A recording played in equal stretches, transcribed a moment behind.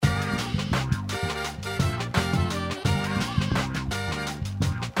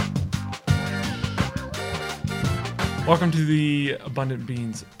Welcome to the Abundant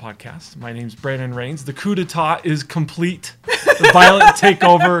Beans podcast. My name's Brandon Rains. The coup d'etat is complete. The violent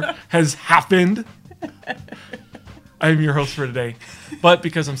takeover has happened. I'm your host for today. But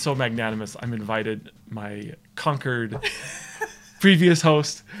because I'm so magnanimous, I'm invited my conquered previous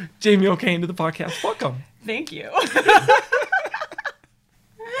host, Jamie O'Kane, to the podcast. Welcome. Thank you.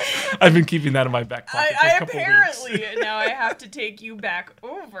 I've been keeping that in my back pocket for a couple apparently weeks. now I have to take you back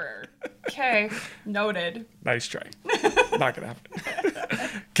over. Okay, noted. Nice try. Not gonna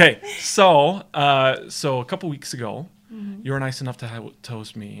happen. Okay, so a couple weeks ago, you were nice enough to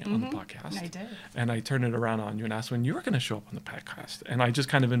host me on the podcast. I did. And I turned it around on you and asked when you were going to show up on the podcast. And I just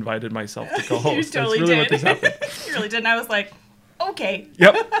kind of invited myself to co-host. You totally That's really did. what this happened. You really did. And I was like, okay.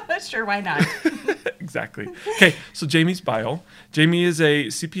 Yep. Sure, why not? Exactly. Okay, so Jamie's bio. Jamie is a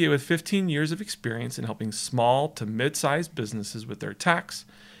CPA with 15 years of experience in helping small to mid-sized businesses with their tax,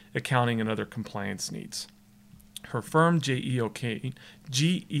 accounting, and other compliance needs. Her firm, J.E. O'Kane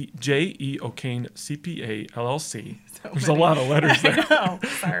CPA LLC, there's a lot of letters there, Oh,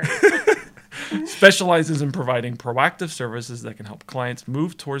 sorry. specializes in providing proactive services that can help clients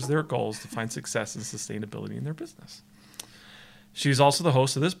move towards their goals to find success and sustainability in their business. She's also the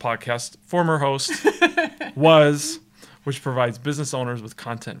host of this podcast, former host, which provides business owners with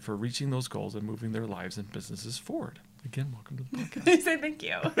content for reaching those goals and moving their lives and businesses forward. Again, welcome to the podcast. I say thank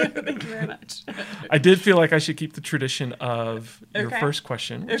you. Thank you very much. I did feel like I should keep the tradition of your Okay. first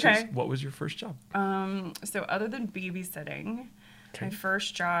question, which Okay. is, what was your first job? So other than babysitting, Okay. my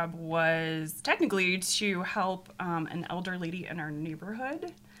first job was technically to help an elder lady in our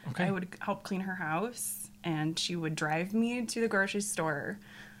neighborhood. Okay. I would help clean her house, and she would drive me to the grocery store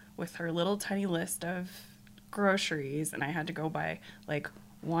with her little tiny list of groceries, and I had to go buy like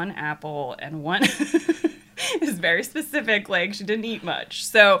one apple and one it's very specific, like she didn't eat much,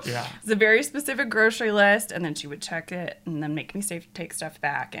 so Yeah. it's a very specific grocery list, and then she would check it and then make me take stuff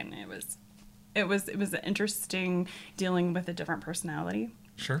back, and it was interesting dealing with a different personality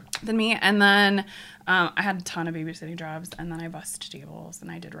Sure. than me. And then I had a ton of babysitting jobs, and then I bussed tables, and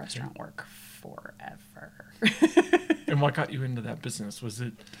I did restaurant work forever. And what got you into that business? Was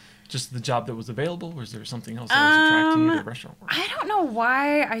it just the job that was available? Was there something else that was attracting you to restaurant work? I don't know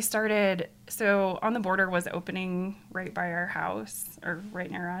why I started. So On the Border was opening right by our house, or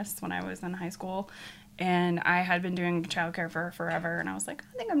right near us, when I was in high school. And I had been doing childcare for forever, and I was like,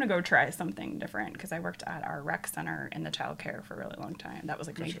 I think I'm gonna go try something different, because I worked at our rec center in the childcare for a really long time. That was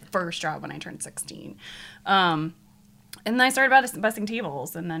like my first job when I turned 16. And then I started bussing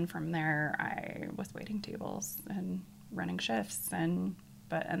tables, and then from there I was waiting tables and running shifts, and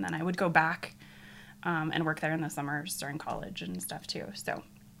then I would go back and work there in the summers during college and stuff too. So,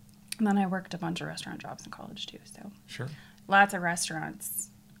 and then I worked a bunch of restaurant jobs in college too. So, Sure. lots of restaurants.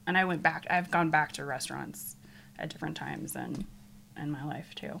 And I've gone back to restaurants at different times in my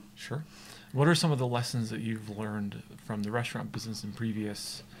life too. Sure. What are some of the lessons that you've learned from the restaurant business and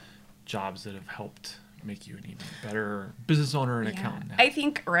previous jobs that have helped make you an even better business owner and accountant now? I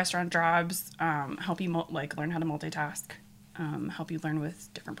think restaurant jobs help you learn how to multitask, help you learn with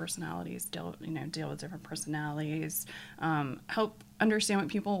different personalities, deal with different personalities, help understand what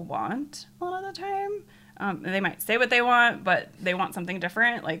people want a lot of the time. They might say what they want, but they want something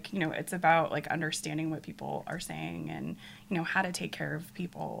different. It's about understanding what people are saying, and how to take care of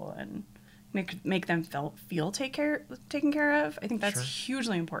people and make them feel taken care of. I think that's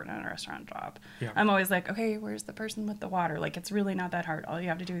hugely important in a restaurant job. Yeah. I'm always like, okay, where's the person with the water? It's really not that hard. All you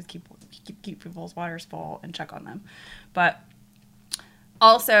have to do is keep people's waters full and check on them. But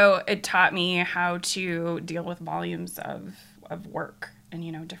also, it taught me how to deal with volumes of work,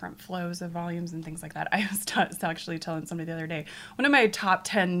 and different flows of volumes and things like that. I was actually telling somebody the other day, one of my top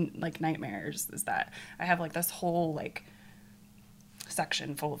 10 nightmares is that I have this whole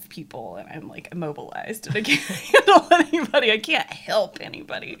section full of people, and I'm immobilized, and I can't handle anybody. I can't help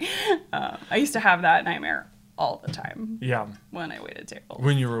anybody. I used to have that nightmare all the time. Yeah. When I waited tables.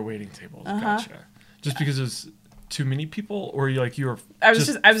 When you were waiting tables. Gotcha. Just because there's too many people, or you were I was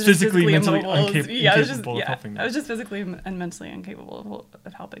just physically mentally immobile. incapable of helping them? I was just physically and mentally incapable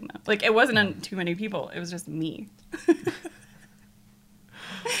of helping them. It wasn't too many people. It was just me.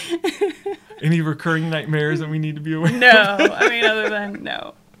 Any recurring nightmares that we need to be aware of? No, other than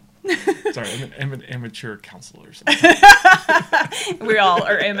no. Sorry, I'm an amateur counselor. We all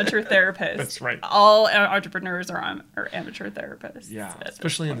are amateur therapists. That's right. All entrepreneurs are amateur therapists. Yeah,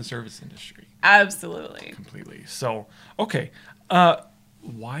 especially in the service industry. Absolutely. Completely. So, okay.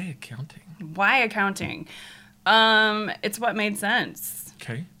 Why accounting? Why accounting? It's what made sense.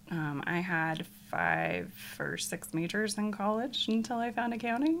 Okay. I had 5 or 6 majors in college until I found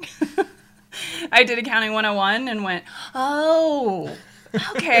accounting. I did accounting 101 and went, oh,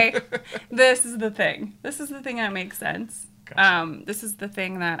 okay, this is the thing. This is the thing that makes sense. Gotcha. This is the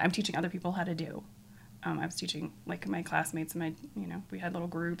thing that I'm teaching other people how to do. I was teaching like my classmates and we had little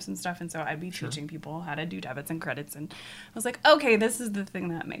groups and stuff. And so I'd be teaching people how to do debits and credits. And I was like, okay, this is the thing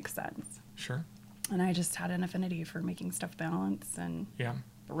that makes sense. Sure. And I just had an affinity for making stuff balance and Yeah.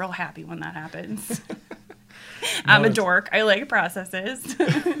 real happy when that happens. I'm a dork. I like processes.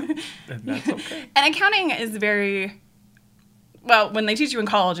 And that's okay. And accounting is very, well, when they teach you in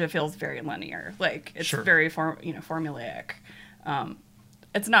college, it feels very linear. Like, it's very, formulaic.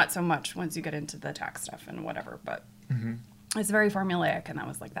 It's not so much once you get into the tax stuff and whatever, but it's very formulaic, and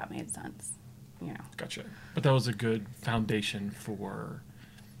that made sense, Gotcha. But that was a good foundation for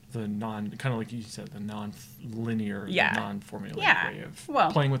the kind of like you said, the non-linear, non-formulaic way of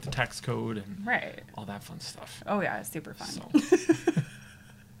playing with the tax code and all that fun stuff. Oh, yeah, it's super fun. So.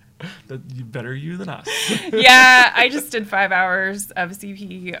 Better you than us. Yeah, I just did 5 hours of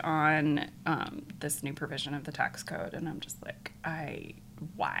CP on this new provision of the tax code, and I'm just like,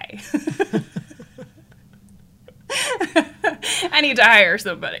 why? I need to hire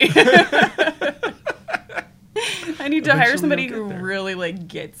somebody. I need to hire somebody who really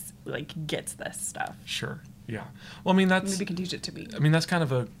gets this stuff. Sure. Yeah. Well, I mean, maybe can teach it to me. I mean, that's kind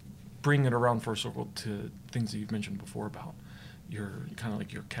of bring it around full circle to things that you've mentioned before about your kind of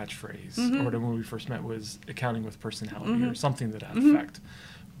like your catchphrase, or whatever when we first met was accounting with personality or something to that effect.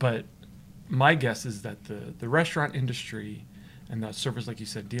 But my guess is that the restaurant industry and that service, like you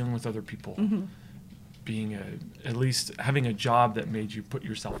said, dealing with other people, being at least having a job that made you put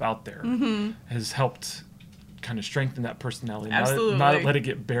yourself out there has helped kind of strengthen that personality. Absolutely. Not let it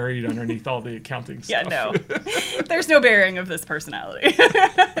get buried underneath all the accounting stuff. Yeah, no. There's no burying of this personality.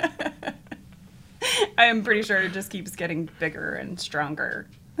 I am pretty sure it just keeps getting bigger and stronger.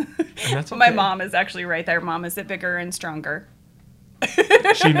 And that's okay. My mom is actually right there. Mom, is it bigger and stronger?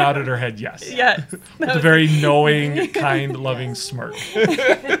 She nodded her head yes. Yes. With a very knowing, kind, loving smirk.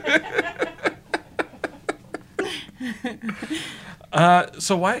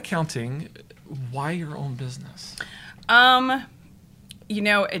 So why accounting? Why your own business?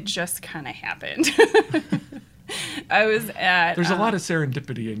 It just kind of happened. I was at... There's a lot of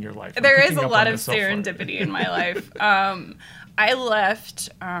serendipity in your life. There is a lot of serendipity in my life. I left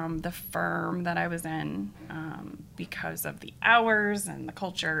the firm that I was in because of the hours and the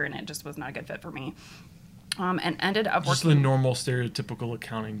culture, and it just was not a good fit for me. And ended up just working... the normal stereotypical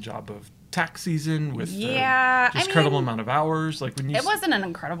accounting job of tax season with incredible amount of hours. Like when you... It wasn't an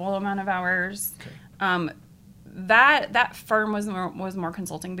incredible amount of hours. Okay. That firm was more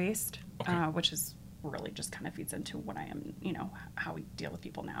consulting based, which is really just kind of feeds into what I am, how we deal with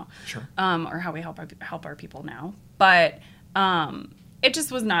people now. Sure. Or how we help our people now. But it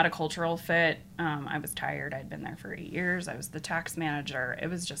just was not a cultural fit. I was tired. I'd been there for 8 years. I was the tax manager. It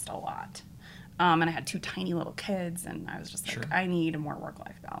was just a lot. And I had 2 tiny little kids, and I was just like, I need a more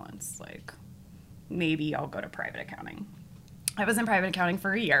work-life balance. Like, maybe I'll go to private accounting. I was in private accounting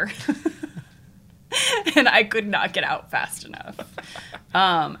for a year. And I could not get out fast enough.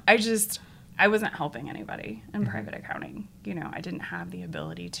 I wasn't helping anybody in private accounting. I didn't have the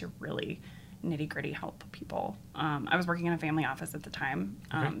ability to really nitty-gritty help people. I was working in a family office at the time.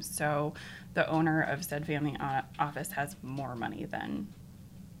 So the owner of said family office has more money than...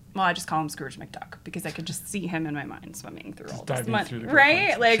 Well, I just call him Scrooge McDuck because I could just see him in my mind swimming through all this money,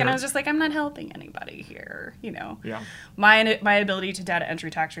 right? And I was just like, I'm not helping anybody here, Yeah. My ability to data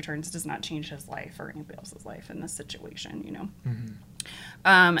entry tax returns does not change his life or anybody else's life in this situation,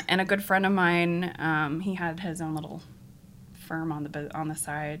 And a good friend of mine, he had his own little firm on the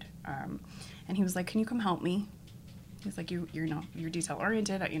side, and he was like, "Can you come help me?" He's like, "You're detail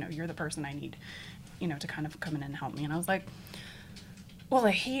oriented, you're the person I need, to kind of come in and help me." And I was like, well,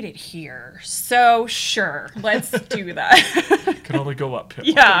 I hate it here, so sure, let's do that. Can only go up.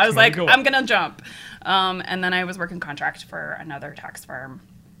 Yeah, I was like, I'm going to jump. And then I was working contract for another tax firm.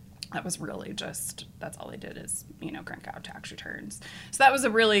 That was really that's all they did is, crank out tax returns. So that was a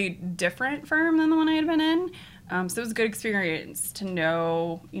really different firm than the one I had been in. So it was a good experience to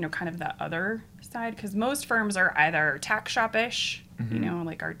know, kind of the other side, because most firms are either tax shop-ish,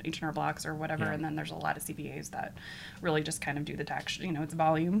 like our H&R Blocks or whatever, and then there's a lot of CPAs that really just kind of do the tax, it's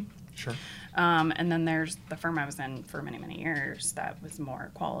volume. Sure. And then there's the firm I was in for many, many years that was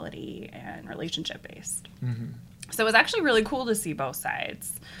more quality and relationship-based. So it was actually really cool to see both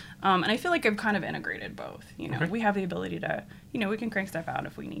sides. And I feel like I've kind of integrated both. We have the ability to, we can crank stuff out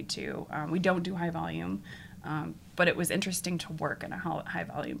if we need to. We don't do high volume. But it was interesting to work in a high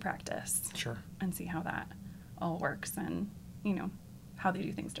volume practice. Sure. And see how that all works and, how they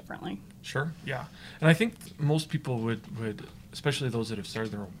do things differently. Sure. Yeah. And I think most people would, especially those that have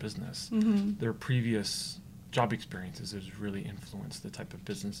started their own business, their previous job experiences has really influenced the type of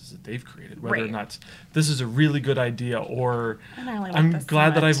businesses that they've created, whether or not this is a really good idea or I'm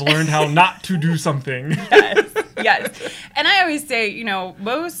glad that I've learned how not to do something. Yes. And I always say, you know,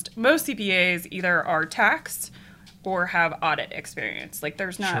 most CPAs either are taxed or have audit experience. Like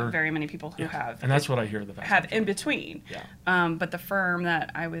there's not very many people who have. And that's what I hear the vast have in between. Yeah. But the firm that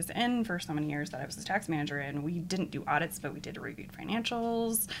I was in for so many years that I was a tax manager in, we didn't do audits, but we did reviewed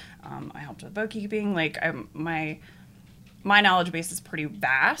financials. I helped with bookkeeping. Like my knowledge base is pretty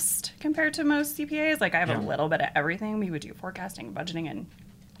vast compared to most CPAs. Like I have a little bit of everything. We would do forecasting, budgeting, and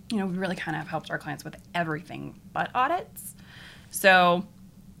you know, we really kind of helped our clients with everything but audits. So,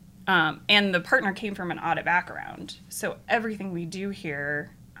 and the partner came from an audit background. So everything we do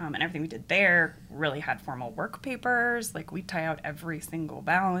here and everything we did there really had formal work papers. Like we tie out every single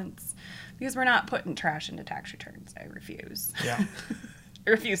balance because we're not putting trash into tax returns. I refuse. Yeah. I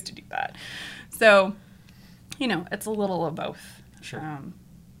refuse to do that. So, you know, it's a little of both. Sure.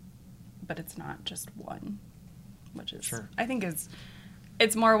 But it's not just one, which is, I think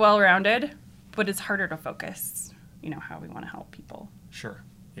it's more well-rounded, but it's harder to focus, you know, how we want to help people. Sure.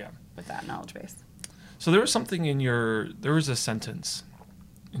 Yeah. With that knowledge base. So there was something there was a sentence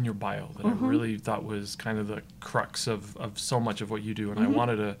in your bio that I really thought was kind of the crux of so much of what you do. And I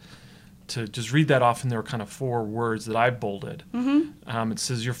wanted to just read that off, and there were kind of 4 words that I bolded. It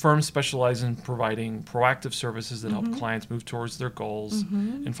says, your firm specializes in providing proactive services that help clients move towards their goals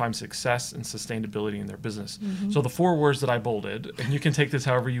and find success and sustainability in their business. So the 4 words that I bolded, and you can take this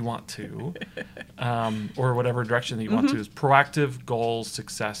however you want to, or whatever direction that you want to, is proactive, goals,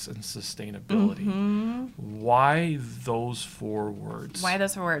 success, and sustainability. Why those 4 words? Why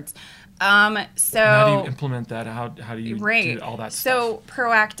those 4 words? So how do you implement that? How do you do all that stuff? So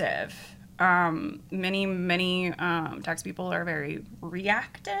proactive. Many tax people are very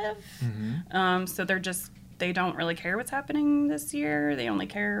reactive. So they don't really care what's happening this year. They only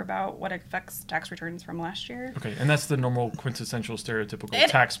care about what affects tax returns from last year. Okay, and that's the normal quintessential stereotypical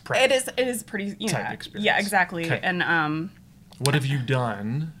tax prep. It is pretty, type experience. Yeah, exactly. Okay. And what have you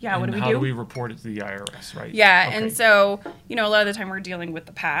done? Yeah, what do we do? How do we report it to the IRS, right? Yeah, okay. And so, you know, a lot of the time we're dealing with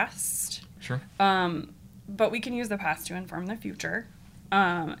the past. Sure. But we can use the past to inform the future.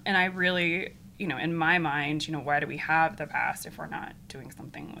 And I really, you know, in my mind, you know, why do we have the past if we're not doing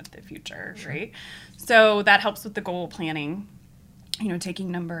something with the future, right? So that helps with the goal planning, you know, taking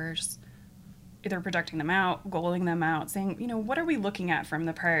numbers, either projecting them out, goaling them out, saying, you know, what are we looking at from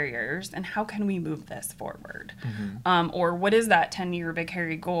the prior years and how can we move this forward? Or what is that 10-year big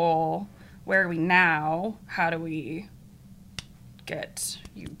hairy goal? Where are we now? How do we get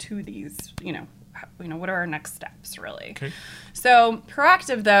you to these, you know, what are our next steps, really? Okay. So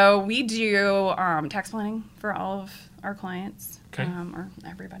proactive, though, we do tax planning for all of our clients, or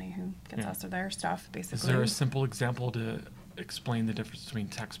everybody who gets us to their stuff, basically. Is there a simple example to explain the difference between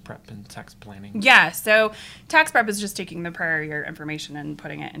tax prep and tax planning? Yeah, so tax prep is just taking the prior year information and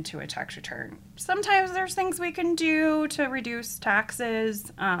putting it into a tax return. Sometimes there's things we can do to reduce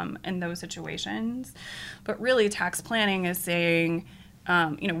taxes in those situations, but really tax planning is saying,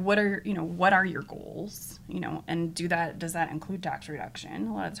 what are your goals, and does that include tax reduction?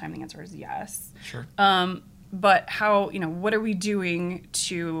 A lot of the time the answer is yes. Sure. But how, what are we doing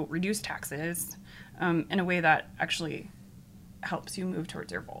to reduce taxes in a way that actually helps you move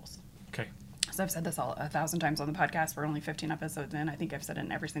towards your goals? Okay. So I've said this 1,000 times on the podcast. We're only 15 episodes in. I think I've said it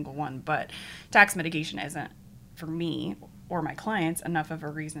in every single one, but tax mitigation isn't, for me or my clients, enough of a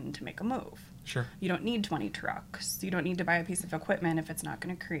reason to make a move. Sure. You don't need 20 trucks. You don't need to buy a piece of equipment if it's not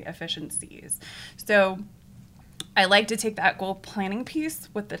going to create efficiencies. So I like to take that goal planning piece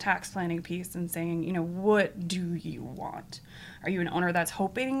with the tax planning piece and saying, what do you want? Are you an owner that's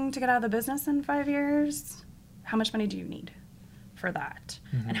hoping to get out of the business in 5 years? How much money do you need for that?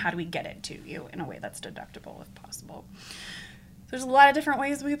 Mm-hmm. And how do we get it to you in a way that's deductible if possible? There's a lot of different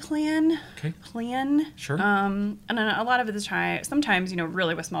ways we plan. Okay. Sure. And a lot of the time, sometimes,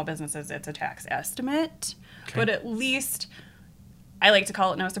 really with small businesses, it's a tax estimate. Okay. But at least I like to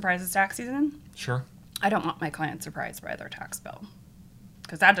call it no surprises tax season. Sure. I don't want my clients surprised by their tax bill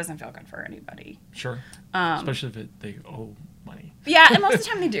because that doesn't feel good for anybody. Sure. Especially if they owe money. Yeah, and most of the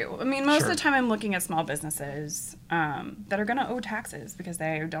time they do. I mean, most of the time I'm looking at small businesses that are going to owe taxes because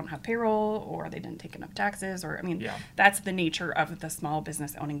they don't have payroll or they didn't take enough taxes that's the nature of the small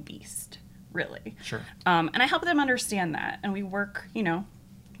business owning beast, really. Sure. And I help them understand that. And we work,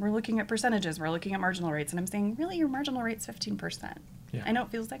 we're looking at percentages, we're looking at marginal rates, and I'm saying, really, your marginal rate's 15%. Yeah. I know it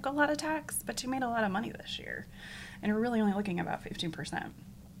feels like a lot of tax, but you made a lot of money this year. And we're really only looking at about 15%.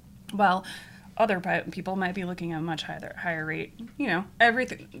 Well, other people might be looking at a much higher rate. You know,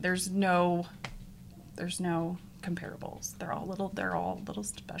 everything. There's no comparables. They're all little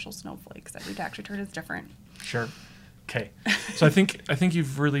special snowflakes. Every tax return is different. Sure. Okay. So I think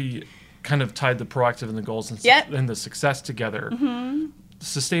you've really kind of tied the proactive and the goals and, and the success together. Mm-hmm.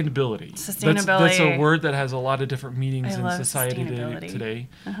 Sustainability. Sustainability. That's a word that has a lot of different meanings in society sustainability. today.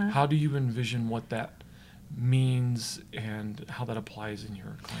 How do you envision what that means and how that applies in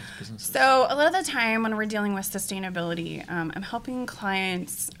your clients' businesses? So a lot of the time when we're dealing with sustainability, I'm helping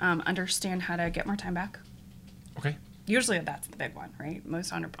clients understand how to get more time back. Okay. Usually that's the big one, right?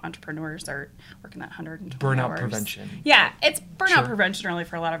 Most entrepreneurs are working that 120 burnout hours. prevention. Yeah, it's burnout prevention really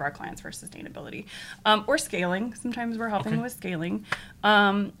for a lot of our clients for sustainability. Or scaling. Sometimes we're helping with scaling.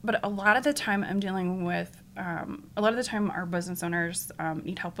 But a lot of the time I'm dealing with, a lot of the time our business owners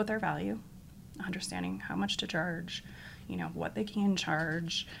need help with their value, understanding how much to charge, you know, what they can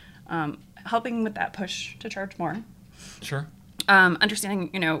charge, helping with that push to charge more. Sure.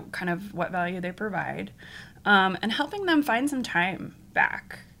 Understanding, you know, kind of what value they provide. And helping them find some time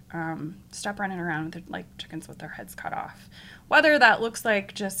back. Stop running around with like chickens with their heads cut off. Whether that looks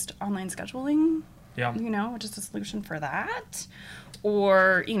like just online scheduling, you know, just a solution for that,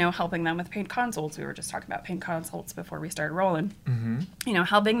 or, you know, helping them with paid consults. We were just talking about paid consults before we started rolling. You know,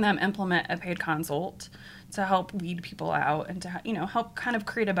 helping them implement a paid consult to help weed people out and to, you know, help kind of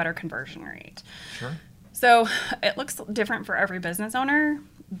create a better conversion rate. Sure. So it looks different for every business owner,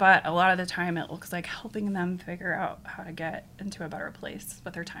 but a lot of the time it looks like helping them figure out how to get into a better place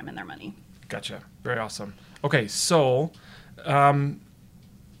with their time and their money. Gotcha. Very awesome. Okay, so it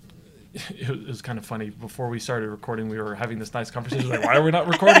was kind of funny. Before we started recording, we were having this nice conversation. Like, why are we not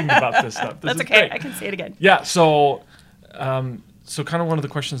recording about this stuff? That's okay. Great. I can say it again. Yeah, so so kind of one of the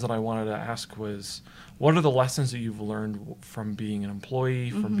questions that I wanted to ask was, what are the lessons that you've learned from being an employee,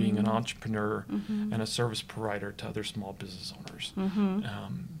 from being an entrepreneur, and a service provider to other small business owners?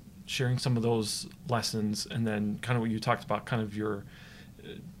 Sharing some of those lessons, and then kind of what you talked about, kind of your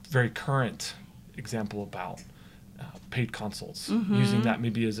very current example about paid consults, using that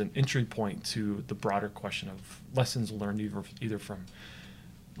maybe as an entry point to the broader question of lessons learned either from,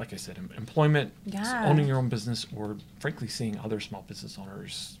 like I said, employment, owning your own business, or frankly seeing other small business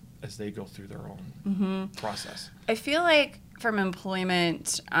owners as they go through their own process. I feel like from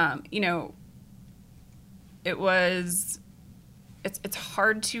employment, you know, it's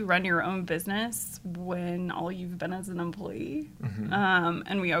hard to run your own business when all you've been as an employee.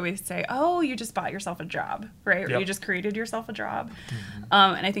 And we always say, oh, you just bought yourself a job, right? Or you just created yourself a job.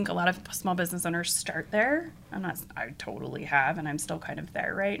 And I think a lot of small business owners start there. I totally have, and I'm still kind of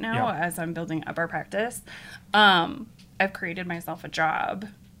there right now as I'm building up our practice. I've created myself a job,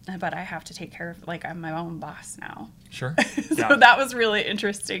 but I have to take care of, like, I'm my own boss now. Sure. So that was really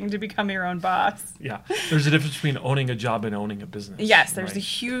interesting to become your own boss. Yeah. There's a difference between owning a job and owning a business. Yes, there's a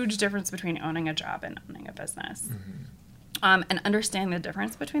huge difference between owning a job and owning a business. And understanding the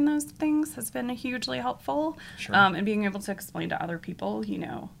difference between those things has been hugely helpful. Sure. And being able to explain to other people, you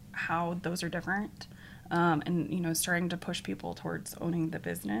know, how those are different. And, you know, starting to push people towards owning the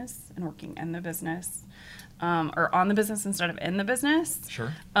business and working in the business. Or on the business instead of in the business.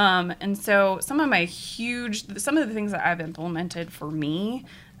 Sure. And so some of the things that I've implemented for me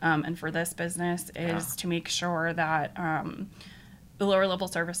and for this business is to make sure that the lower level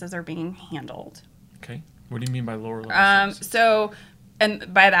services are being handled. Okay. What do you mean by lower level services? So,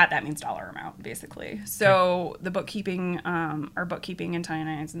 and by that means dollar amount, basically. So the bookkeeping, our bookkeeping and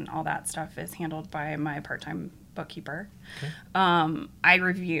 1099s and all that stuff is handled by my part-time bookkeeper. Okay. I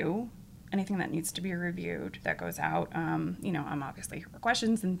review anything that needs to be reviewed that goes out. You know, I'm obviously here for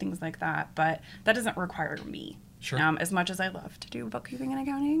questions and things like that, but that doesn't require me. Sure. As much as I love to do bookkeeping and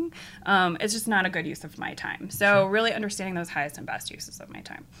accounting, it's just not a good use of my time. So really understanding those highest and best uses of my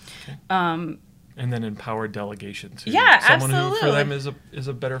time. Okay. And then empowered delegation too. Yeah, someone absolutely. who for them is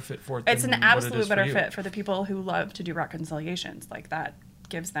a better fit for it. It's an absolute better fit fit for the people who love to do reconciliations. Like, that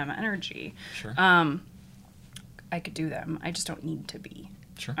gives them energy. Sure. I could do them. I just don't need to be.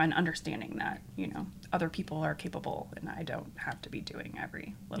 Sure. And understanding that, you know, other people are capable and I don't have to be doing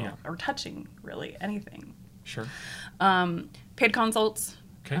every little or touching really anything. Sure. Paid consults.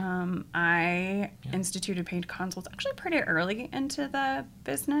 Okay. I instituted paid consults actually pretty early into the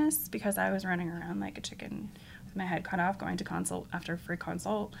business because I was running around like a chicken with my head cut off, going to consult after free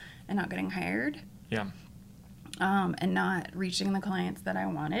consult and not getting hired. Yeah. And not reaching the clients that I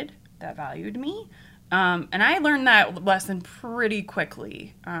wanted that valued me. And I learned that lesson pretty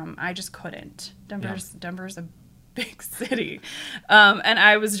quickly. I just couldn't. Denver's a big city. And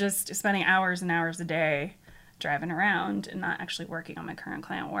I was just spending hours and hours a day driving around and not actually working on my current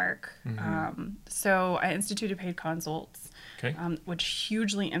client work. So I instituted paid consults, Okay. which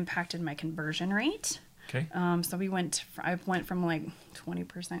hugely impacted my conversion rate. Okay. So I went from like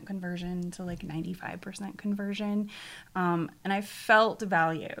 20% conversion to like 95% conversion. And I felt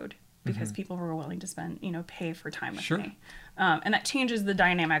valued because people were willing to pay for time with me. And that changes the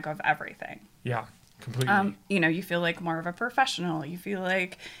dynamic of everything. Yeah, completely. You feel like more of a professional. You feel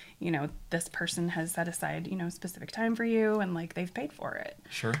like, this person has set aside, specific time for you and like they've paid for it.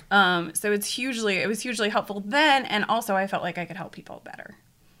 Sure. So it was hugely helpful then. And also I felt like I could help people better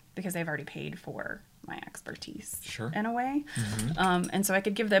because they've already paid for my expertise in a way. And so I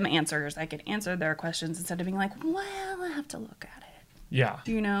could give them answers. I could answer their questions instead of being like, well, I have to look at it. Yeah.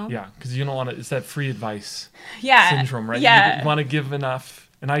 Do you know? Yeah, because you don't want to, it's that free advice syndrome, right? Yeah. You want to give enough,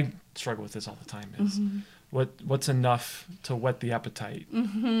 and I struggle with this all the time, is what's enough to whet the appetite?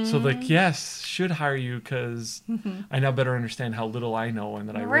 So like, yes, should hire you because I now better understand how little I know and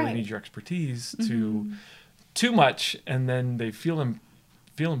that I really need your expertise to too much, and then they feel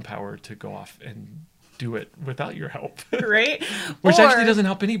empowered to go off and do it without your help. Right. Which actually doesn't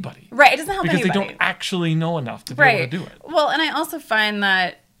help anybody. Right. It doesn't help because anybody. They don't actually know enough to be able to do it. Well, and I also find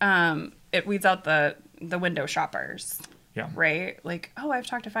that it weeds out the window shoppers. Yeah. Right. Like, oh, I've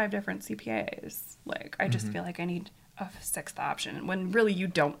talked to 5 different CPAs. Like, I just feel like I need a 6th option when really you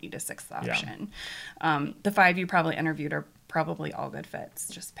don't need a 6th option. The 5 you probably interviewed are probably all good fits.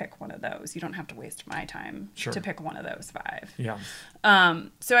 Just pick one of those. You don't have to waste my time to pick one of those 5. Yeah.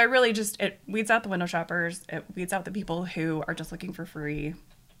 So I really it weeds out the window shoppers. It weeds out the people who are just looking for free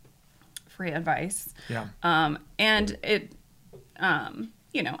advice. Yeah. And it,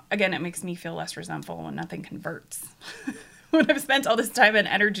 again, it makes me feel less resentful when nothing converts. When I've spent all this time and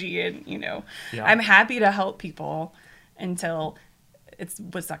energy and, I'm happy to help people until it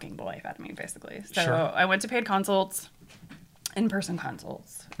was sucking the life out of me, basically. So I went to paid consults, in-person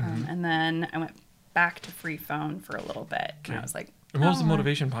consults. And then I went back to free phone for a little bit. Okay. And I was like, and what was the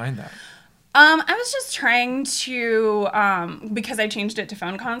motivation behind that? I was just trying to, because I changed it to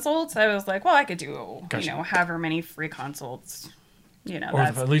phone consults, I was like, well, I could do, however many free consults, Or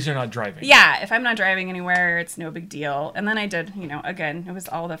at least you're not driving. Yeah, if I'm not driving anywhere, it's no big deal. And then I did, again, it was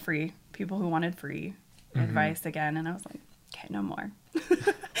all the free people who wanted free advice again. And I was like, okay, no more.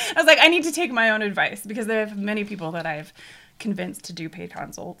 I was like, I need to take my own advice because there have many people that I've convinced to do paid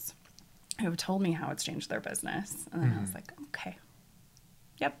consults who have told me how it's changed their business. And then I was like, okay.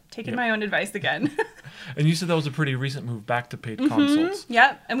 Yep, taking my own advice again. And you said that was a pretty recent move back to paid consults.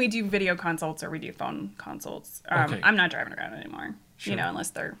 Yep, and we do video consults or we do phone consults. Okay. I'm not driving around anymore, unless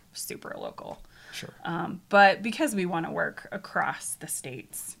they're super local. Sure. But because we want to work across the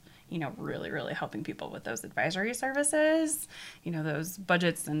states, really, really helping people with those advisory services, those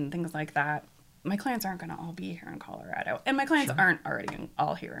budgets and things like that, my clients aren't going to all be here in Colorado. And my clients aren't already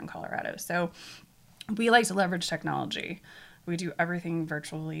all here in Colorado. So we like to leverage technology. We do everything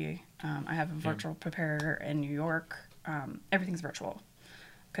virtually. I have a virtual preparer in New York. Everything's virtual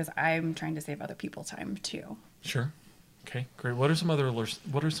because I'm trying to save other people time too. Sure. Okay, great. What are some other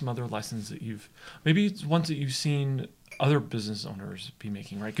lessons that maybe it's ones that you've seen other business owners be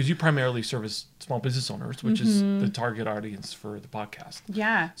making, right? Because you primarily service small business owners, which is the target audience for the podcast.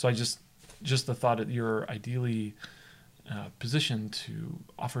 Yeah. So I just the thought that you're ideally positioned to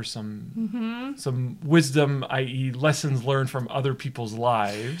offer some wisdom, i.e., lessons learned from other people's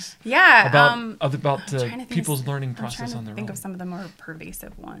lives. Yeah, about people's learning process on their own. Think of some of the more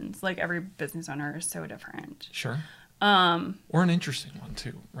pervasive ones. Like every business owner is so different. Sure. Or an interesting one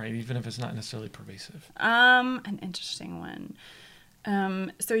too, right? Even if it's not necessarily pervasive. An interesting one.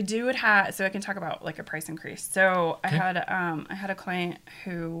 So I can talk about like a price increase. So okay. I had a client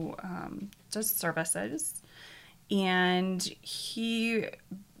who does services, and he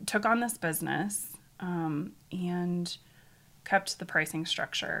took on this business and kept the pricing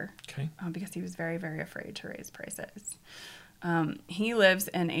structure. Okay. Because he was very, very afraid to raise prices. He lives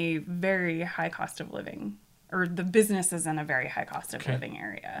in a very high cost of living, or the business is in a very high cost of living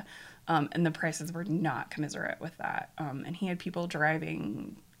area. And the prices were not commensurate with that. And he had people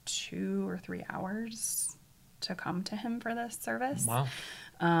driving 2 or 3 hours to come to him for this service. Wow.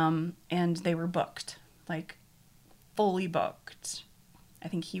 And they were booked, like fully booked. I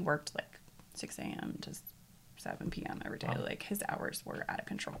think he worked like 6 a.m. to 7 p.m. every day. Wow. Like his hours were out of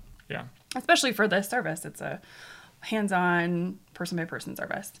control. Yeah. Especially for this service. It's a hands-on, person-by-person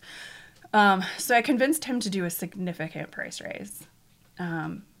service. So I convinced him to do a significant price raise.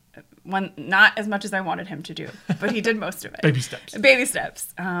 not as much as I wanted him to do, but he did most of it. Baby steps. Baby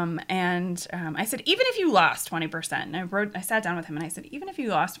steps. I said, even if you lost 20%, and I sat down with him and I said, even if you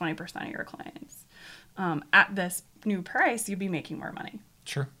lost 20% of your clients, at this new price, you'd be making more money.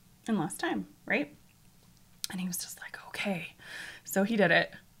 Sure. In less time, right? And he was just like, okay. So he did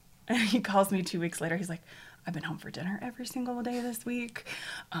it. And he calls me 2 weeks later. He's like, I've been home for dinner every single day this week.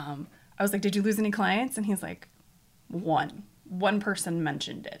 I was like, did you lose any clients? And he's like, one. One person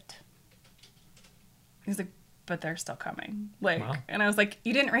mentioned it. He's like, but they're still coming. Like, wow. And I was like,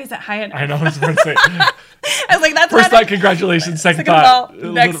 you didn't raise it high enough. I know. I was about to say. I was like, that's first thought, congratulations. Second thought,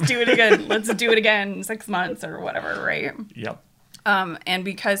 well, next, do it again. Let's do it again in 6 months or whatever, right? Yep. And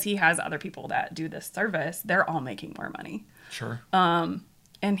because he has other people that do this service, they're all making more money. Sure.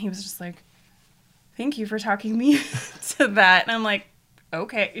 And he was just like, thank you for talking me to that. And I'm like,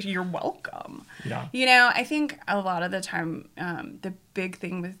 okay, you're welcome. Yeah. You know, I think a lot of the time, the big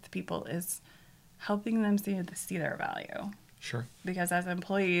thing with people is helping them see their value. Sure. Because as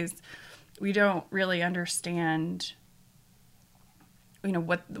employees, we don't really understand, you know,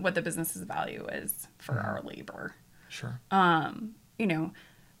 what the business's value is for our labor. Sure. You know,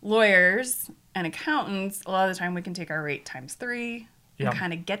 lawyers and accountants, a lot of the time we can take our rate times 3 and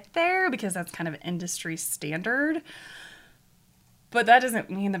kind of get there because that's kind of industry standard. But that doesn't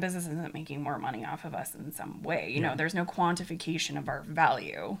mean the business isn't making more money off of us in some way. You know, there's no quantification of our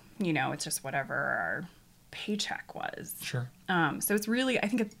value. You know, it's just whatever our paycheck was. Sure. So it's really, I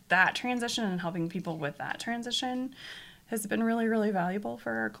think that transition and helping people with that transition has been really, really valuable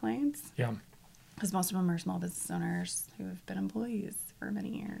for our clients. Yeah. Because most of them are small business owners who have been employees for many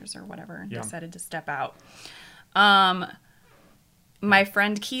years or whatever and decided to step out. My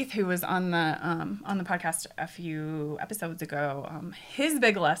friend Keith, who was on the podcast a few episodes ago, his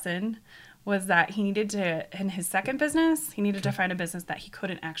big lesson was that he needed to, in his second business, he needed to find a business that he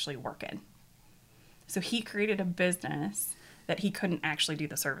couldn't actually work in. So he created a business that he couldn't actually do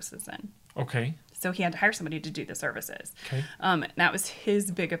the services in. Okay. So he had to hire somebody to do the services. Okay. That was his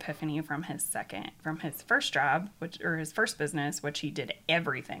big epiphany from his first job, his first business, which he did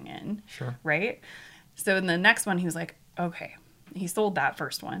everything in. Sure. Right? So in the next one, he was like, okay, he sold that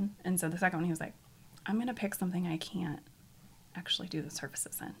first one. And so the second one, he was like, I'm going to pick something I can't actually do the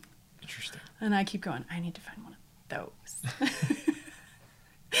services in. Interesting. And I keep going, I need to find one of those.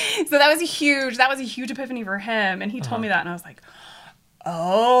 So that was a huge epiphany for him. And he told me that, and I was like,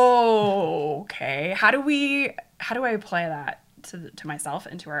 oh, okay. How do I apply that to myself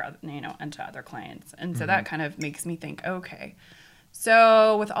and to our, and to other clients? And so that kind of makes me think, okay,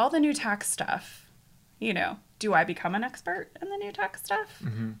 so with all the new tax stuff, do I become an expert in the new tax stuff,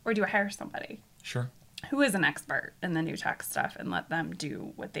 or do I hire somebody? Sure. Who is an expert in the new tax stuff and let them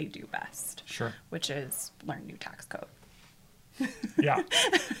do what they do best? Sure. Which is learn new tax code. Yeah.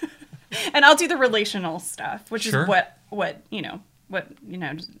 And I'll do the relational stuff, which is what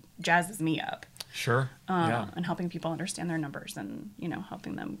jazzes me up. Sure. And helping people understand their numbers and,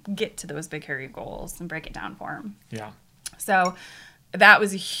 helping them get to those big, hairy goals and break it down for them. Yeah. So that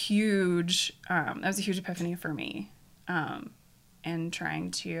was a huge epiphany for me. And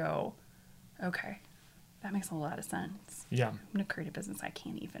trying to, okay, that makes a lot of sense. Yeah. I'm going to create a business I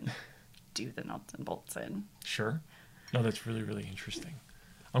can't even do the nuts and bolts in. Sure. No, that's really, really interesting.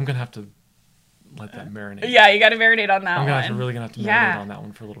 I'm going to have to let that marinate. Yeah, you got to marinate on that one. I'm really going to have to marinate on that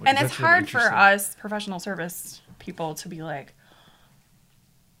one for a little bit. And it's hard for us professional service people to be like,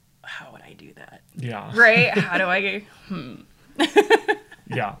 how would I do that? Yeah. Right? How do I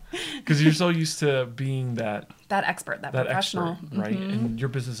Yeah. Because you're so used to being that expert, that professional. Expert, right? And your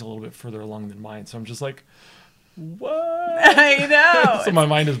business is a little bit further along than mine. So I'm just like, what? I know. So my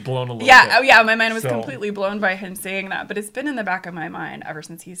mind is blown a little bit. Oh yeah, my mind was completely blown by him saying that, but it's been in the back of my mind ever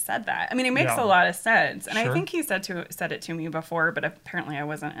since he said that. I mean, it makes a lot of sense, and I think he said it to me before, but apparently I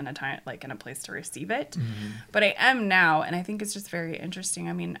wasn't in a place to receive it. But I am now, and I think it's just very interesting.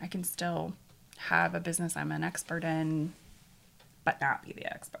 I mean, I can still have a business I'm an expert in, but not be the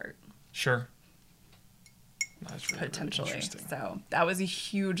expert. Sure. That's really, potentially. Really interesting. So that was a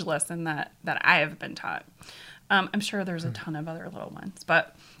huge lesson that I have been taught. I'm sure there's a ton of other little ones,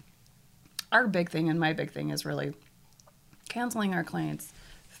 but our big thing and my big thing is really counseling our clients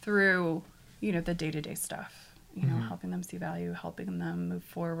through, the day-to-day stuff, helping them see value, helping them move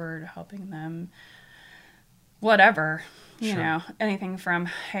forward, helping them whatever, anything from,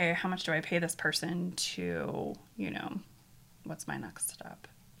 hey, how much do I pay this person to, what's my next step?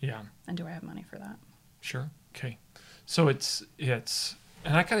 Yeah. And do I have money for that? Sure. Okay. So it's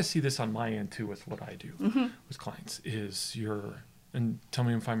and I kind of see this on my end too with what I do with clients and tell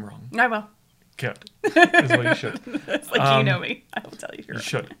me if I'm wrong. I will. Good. Is what you should. It's like, you know me. I will tell you. You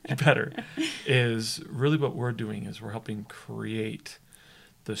should. You better. Is really what we're doing is we're helping create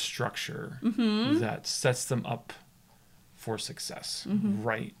the structure that sets them up for success,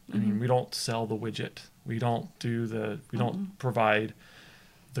 right? I mean, we don't sell the widget. We don't don't provide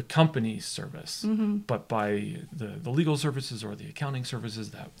the company's service, but by the legal services or the accounting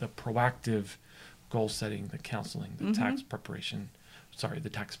services, the proactive goal setting, the counseling, the tax preparation, the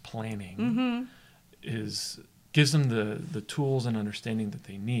tax planning gives them the tools and understanding that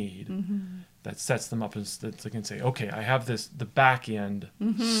they need that sets them up as that they can say, okay, I have the back end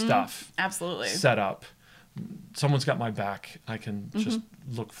stuff absolutely set up. Someone's got my back. I can just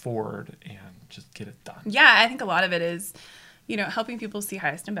look forward and just get it done. Yeah, I think a lot of it is, helping people see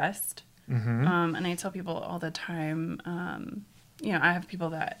highest and best. And I tell people all the time, I have people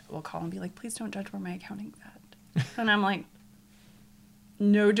that will call and be like, please don't judge where my accounting's at. And I'm like,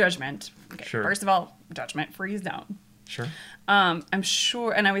 no judgment. Okay, Sure. First of all, judgment, freeze down. Sure. I'm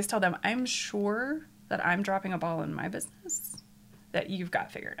sure, and I always tell them, I'm sure that I'm dropping a ball in my business that you've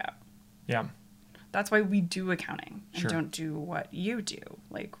got figured out. Yeah. That's why we do accounting and Sure. don't do what you do.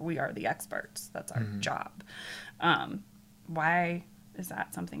 Like, we are the experts. That's our job. Why is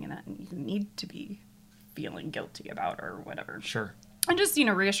that something that you need to be feeling guilty about or whatever? Sure. And just,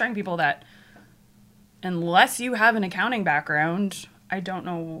 reassuring people that unless you have an accounting background, I don't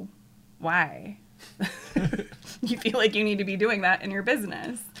know why you feel like you need to be doing that in your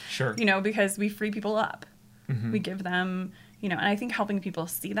business. Sure. Because we free people up. We give them, and I think helping people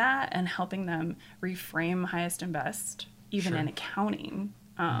see that and helping them reframe highest and best, even in accounting.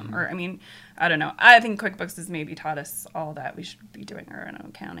 I don't know. I think QuickBooks has maybe taught us all that we should be doing our own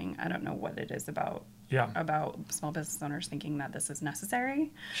accounting. I don't know what it is about small business owners thinking that this is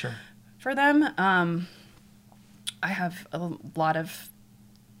necessary for them. I have a lot of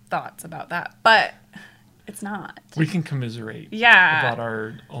thoughts about that, but it's not. We can commiserate about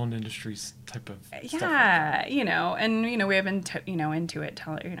our own industry's type of stuff like that. And we have Intuit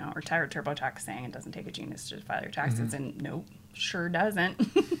telling or TurboTax saying it doesn't take a genius to file your taxes, and nope, sure doesn't.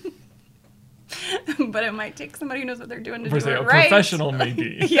 But it might take somebody who knows what they're doing to do it right. A professional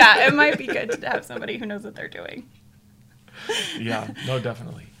maybe. Yeah, it might be good to have somebody who knows what they're doing. Yeah, no,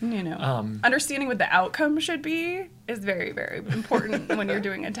 definitely. Understanding what the outcome should be is very, very important when you're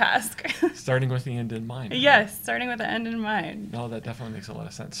doing a task. Starting with the end in mind. Yes, right? Starting with the end in mind. No, that definitely makes a lot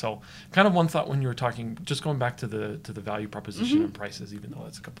of sense. So, kind of one thought when you were talking, just going back to the value proposition and prices, even though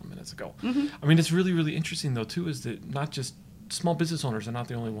that's a couple of minutes ago. I mean, it's really, really interesting though too, is that not just small business owners are not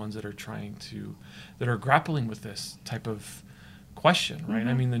the only ones that are grappling with this type of question, right?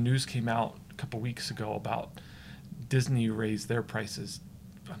 I mean, the news came out a couple weeks ago about Disney raised their prices,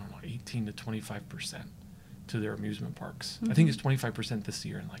 18 to 25% to their amusement parks. I think it's 25% this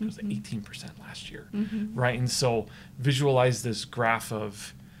year, and it was 18% last year, right? And so visualize this graph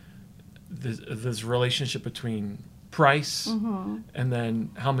of this relationship between price and then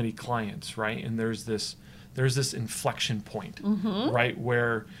how many clients, right? And there's this inflection point, right,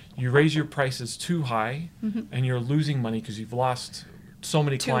 where you raise your prices too high and you're losing money because you've lost so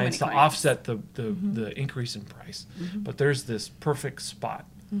many clients to offset the increase in price. But there's this perfect spot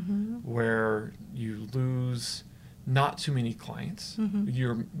where you lose not too many clients.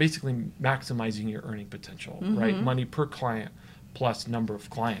 You're basically maximizing your earning potential, right? Money per client plus number of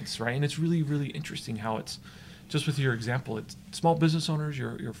clients, right? And it's really, really interesting how it's just with your example, it's small business owners.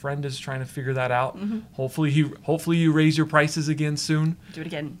 Your friend is trying to figure that out. Hopefully you raise your prices again soon. Do it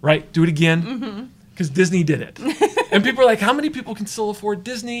again. Right, do it again. Because Disney did it. And people are like, how many people can still afford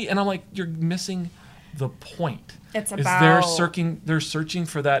Disney? And I'm like, you're missing the point. It's about... They're searching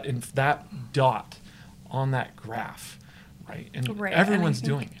for that dot on that graph, right? And everyone's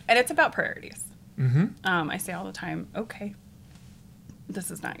doing it. And it's about priorities. I say all the time, okay,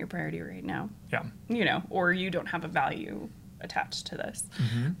 this is not your priority right now. Yeah. Or you don't have a value attached to this.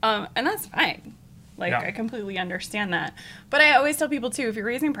 And that's fine. I completely understand that. But I always tell people too, if you're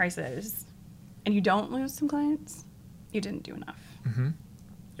raising prices and you don't lose some clients, you didn't do enough.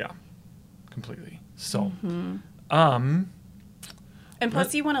 Yeah, completely. So, and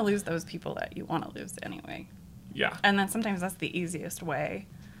plus you want to lose those people that you want to lose anyway. Yeah. And then sometimes that's the easiest way.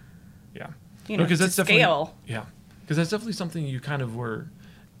 Yeah. To scale. Yeah. Because that's definitely something you kind of were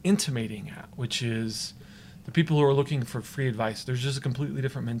intimating at, which is the people who are looking for free advice. There's just a completely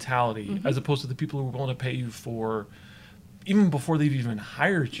different mentality as opposed to the people who are willing to pay you for, even before they've even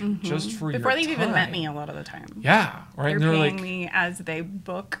hired you, just for before your they've time. even met me a lot of the time. Yeah, right. They're paying me as they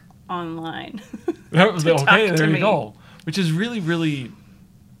book online. Okay, there you go. Which is really, really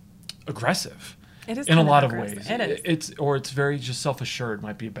aggressive. It is in a kind lot of aggressive. ways. It is. It's very just self-assured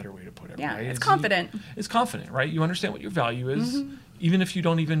might be a better way to put it. Yeah, right? it's confident. It's confident, right? You understand what your value is, even if you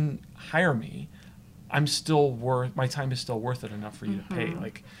don't even hire me. I'm still worth, my time is still worth it enough for you to pay.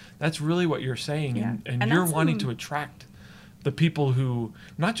 Like, that's really what you're saying. Yeah. And you're wanting to attract the people who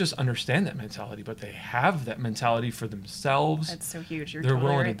not just understand that mentality, but they have that mentality for themselves. That's so huge. You're They're totally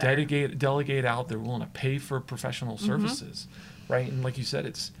willing right to there. delegate out. They're willing to pay for professional services, right? And like you said,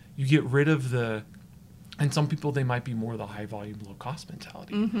 it's, you get rid of the, and some people, they might be more the high volume, low cost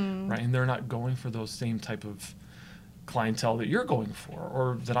mentality, right? And they're not going for those same type of clientele that you're going for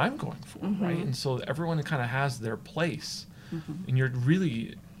or that I'm going for, right? And so everyone kind of has their place, and you're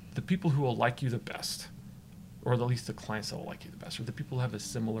really the people who will like you the best, or at least the clients that will like you the best, or the people who have a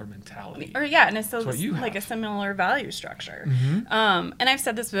similar mentality. Or yeah, and it's so what you like a have. similar value structure. And I've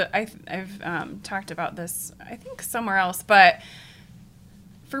said this, but I've talked about this, I think somewhere else. But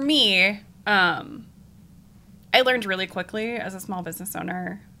for me, I learned really quickly as a small business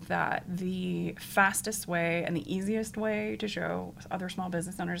owner that the fastest way and the easiest way to show other small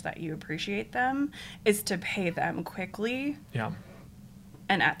business owners that you appreciate them is to pay them quickly Yeah.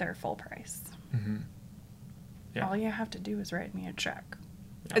 and at their full price. Yeah. All you have to do is write me a check.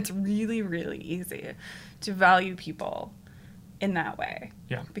 Yeah. It's really, really easy to value people in that way.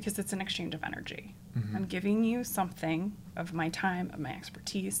 Yeah. Because it's an exchange of energy. I'm giving you something of my time, of my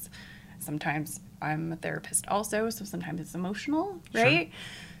expertise. Sometimes I'm a therapist also, so sometimes it's emotional, Sure. right?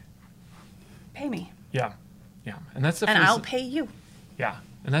 Pay me, Yeah. Yeah. And that's and definitely I'll pay you. Yeah,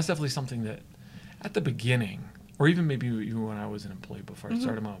 and that's definitely something that at the beginning, or even maybe even when I was an employee before I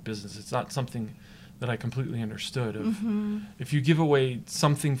started my own business, it's not something that I completely understood. Of if you give away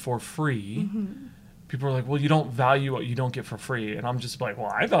something for free, people are like, "Well, you don't value what you don't get for free," and I'm just like, "Well,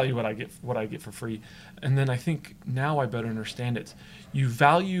 I value what I get for free." And then I think now I better understand it. You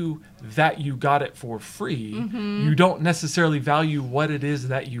value that you got it for free. You don't necessarily value what it is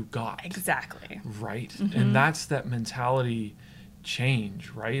that you got. Exactly. Right. And that's that mentality change,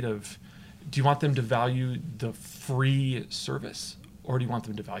 right? Of, do you want them to value the free service, or do you want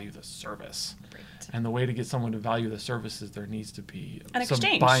them to value the service? Right. And the way to get someone to value the service is there needs to be An some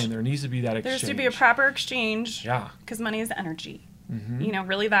exchange. buy-in. There needs to be that There exchange. has to be a proper exchange. Yeah. Because money is energy. You know,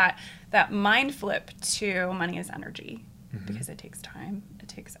 really that mind flip to money is energy. Because it takes time, it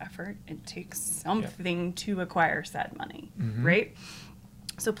takes effort, it takes something to acquire said money, right?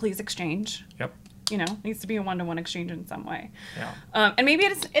 So please exchange. Yep. You know, needs to be a one-to-one exchange in some way. Yeah. And maybe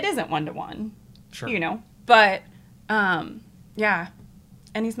it isn't one-to-one, Sure. you know, but yeah,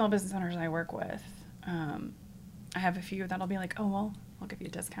 any small business owners I work with, I have a few that'll be like, oh, well, I'll give you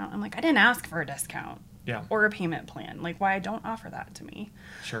a discount. I'm like, I didn't ask for a discount. Yeah. Or a payment plan. Like, why don't offer that to me?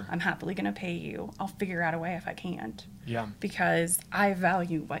 Sure. I'm happily going to pay you. I'll figure out a way if I can't. Yeah. Because I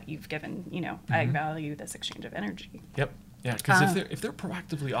value what you've given, you know, I value this exchange of energy. Yep. Yeah. Because if they're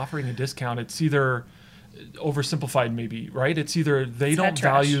proactively offering a discount, it's either oversimplified, maybe, right? It's either they don't head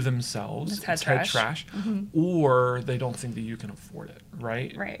trash. value themselves, It's head trash, or they don't think that you can afford it,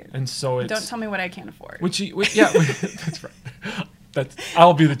 right? Right. And so it's Don't tell me what I can't afford. yeah, that's right.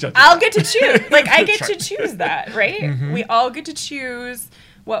 I'll be the judge. I'll get to choose. Like, I get That's to choose that, right? We all get to choose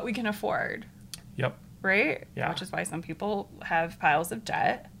what we can afford, Yep. right? Yeah. Which is why some people have piles of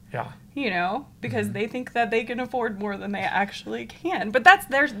debt, Yeah. you know, because they think that they can afford more than they actually can. But that's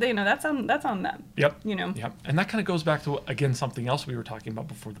that's on them. Yep. You know. Yep. And that kind of goes back to, again, something else we were talking about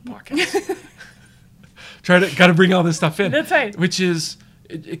before the podcast. Got to bring all this stuff in. That's right. Which is,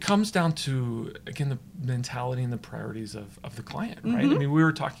 it comes down to, again, the mentality and the priorities of the client, right? I mean, we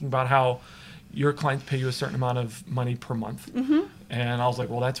were talking about how your clients pay you a certain amount of money per month. And I was like,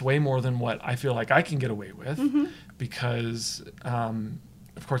 well, that's way more than what I feel like I can get away with, because,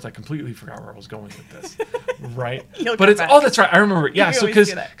 of course, I completely forgot where I was going with this, right? You'll But get it's, back. oh, that's right. I remember. Yeah. You So always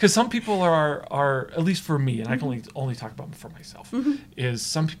do that. because some people are, at least for me, and I can only talk about for myself, is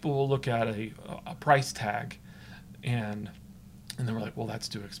some people will look at a price tag and then we're like, well, that's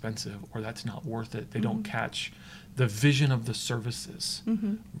too expensive, or that's not worth it. They don't catch the vision of the services,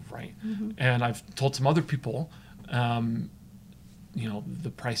 right? And I've told some other people, you know,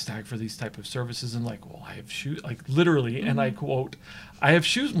 the price tag for these type of services, and like, well, I have shoes, like literally, and I quote, I have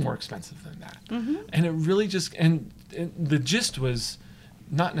shoes more expensive than that. And it really just, and the gist was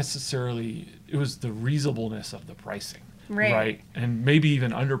not necessarily, it was the reasonableness of the pricing. Right. And maybe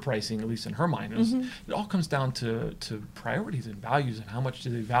even underpricing, at least in her mind. It all comes down to priorities and values, and how much do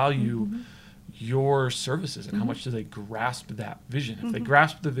they value your services, and how much do they grasp that vision. If they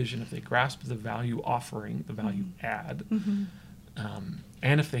grasp the vision, if they grasp the value offering, the value add,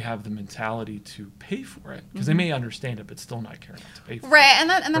 and if they have the mentality to pay for it, because they may understand it but still not care enough to pay for it. Right, and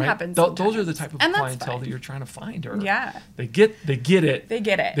that Right? happens. Those are the type of And that's clientele fine. that you're trying to find. Or Yeah. they get it. They get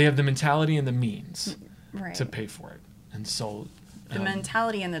it. They have the mentality and the means Right. to pay for it, and so The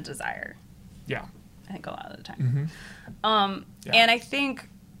mentality and the desire. yeah. I think a lot of the time. Yeah. And I think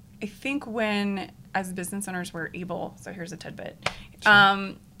when as business owners we're able, so here's a tidbit,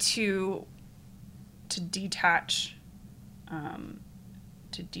 Sure. to detach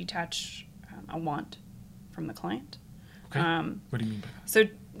a want from the client. Okay. What do you mean by that? So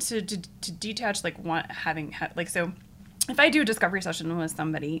to detach like so if I do a discovery session with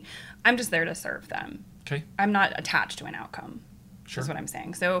somebody, I'm just there to serve them. Okay. I'm not attached to an outcome. Sure. Is what I'm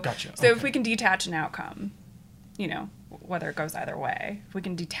saying. So Gotcha. So if Okay. we can detach an outcome, you know, whether it goes either way, if we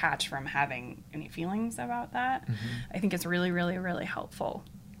can detach from having any feelings about that, I think it's really, really, really helpful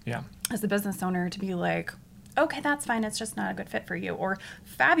Yeah. as a business owner to be like, okay, that's fine. It's just not a good fit for you. Or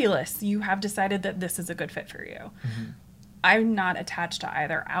fabulous. You have decided that this is a good fit for you. I'm not attached to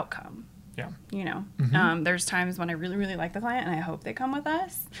either outcome. Yeah. You know, there's times when I really, really like the client and I hope they come with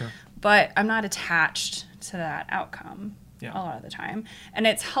us, Sure. but I'm not attached to that outcome Yeah. a lot of the time. And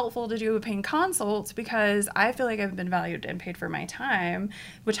it's helpful to do a paying consult because I feel like I've been valued and paid for my time,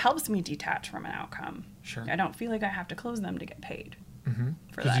 which helps me detach from an outcome. Sure. I don't feel like I have to close them to get paid for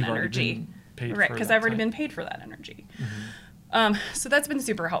 'Cause that you've already energy. been paid Right, for because that I've already time. been paid for that energy. So that's been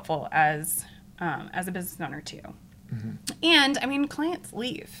super helpful as a business owner too. And I mean, clients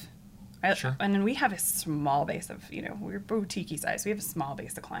leave. Sure. And then we have a small base of, you know, we're boutique size. We have a small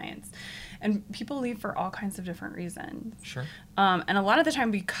base of clients. And people leave for all kinds of different reasons. Sure. And a lot of the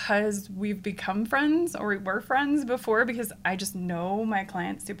time because we've become friends or we were friends before because I just know my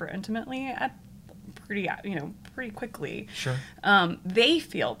clients super intimately at pretty quickly. Sure. They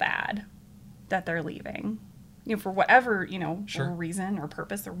feel bad that they're leaving, you know, for whatever, you know, Sure. reason or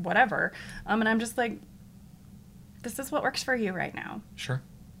purpose or whatever. And I'm just like, this is what works for you right now. Sure.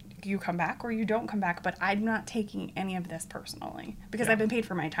 You come back or you don't come back, but I'm not taking any of this personally because Yeah. I've been paid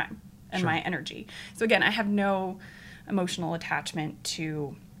for my time and Sure. my energy. So again, I have no emotional attachment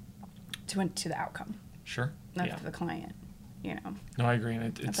to the outcome Sure. of Yeah. the client, you know. No, I agree, and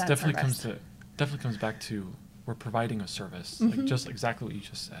it that definitely service. comes back to we're providing a service, Mm-hmm. like just exactly what you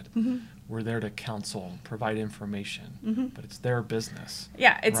just said. We're there to counsel, provide information, but it's their business.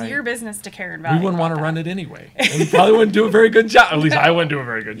 Yeah, it's Right. your business to care and We value. wouldn't want to about run that. it anyway. And we probably wouldn't do a very good job. At least I wouldn't do a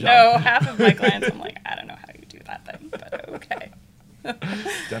very good job. No, half of my clients, I'm like, I don't know how you do that thing, but okay.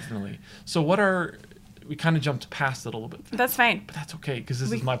 Definitely. So we kind of jumped past it a little bit, That's fine. but that's okay because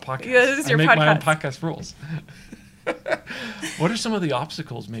this is my podcast. Yeah, this is your I make my own podcast. podcast rules. What are some of the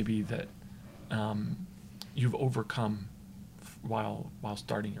obstacles maybe that you've overcome while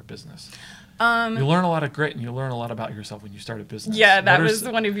starting your business? You learn a lot of grit and you learn a lot about yourself when you start a business. Yeah, that What are was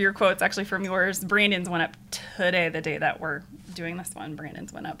one of your quotes actually from yours. Brandon's went up today, the day that we're doing this one.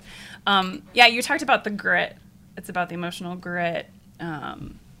 Brandon's went up. Yeah, you talked about the grit. It's about the emotional grit,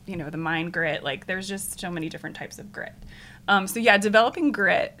 you know, the mind grit. Like there's just so many different types of grit. So yeah, developing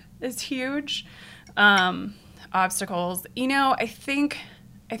grit is huge. Obstacles, you know, I think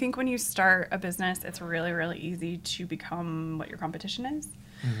when you start a business, it's really, really easy to become what your competition is.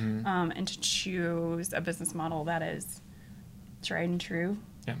 And to choose a business model that is tried and true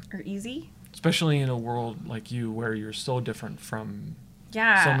Yeah. or easy. Especially in a world like you where you're so different from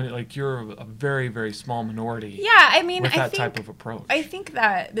Yeah. so many, like you're a very, very small minority Yeah, I mean, with I that think, type of approach. I think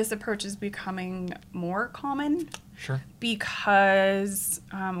that this approach is becoming more common Sure. because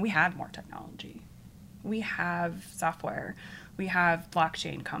we have more technology. We have software. We have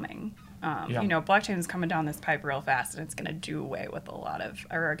blockchain coming. Yeah. You know, blockchain is coming down this pipe real fast, and it's going to do away with a lot of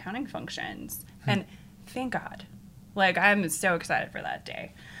our accounting functions. And thank God. Like, I'm so excited for that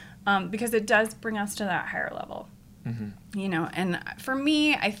day because it does bring us to that higher level. You know, and for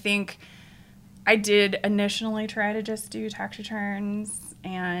me, I think I did initially try to just do tax returns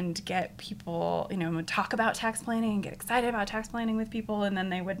and get people, you know, talk about tax planning, get excited about tax planning with people, and then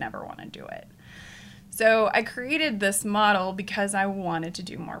they would never want to do it. So I created this model because I wanted to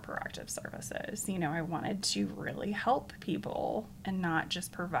do more proactive services. You know, I wanted to really help people and not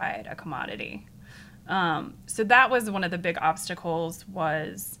just provide a commodity. So that was one of the big obstacles,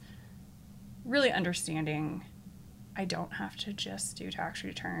 was really understanding I don't have to just do tax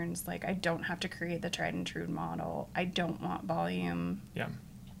returns. Like, I don't have to create the tried and true model. I don't want volume. Yeah.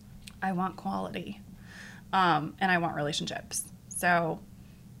 I want quality. And I want relationships. So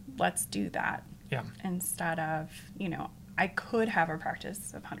let's do that. Yeah. Instead of, you know, I could have a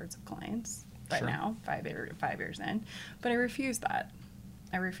practice of hundreds of clients right Sure. now, 5 years in, but I refuse that.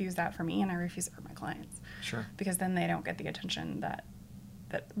 I refuse that for me, and I refuse it for my clients. Sure. Because then they don't get the attention that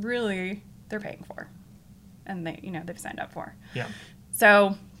really they're paying for, and they've signed up for. Yeah.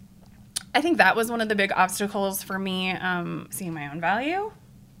 So I think that was one of the big obstacles for me. Seeing my own value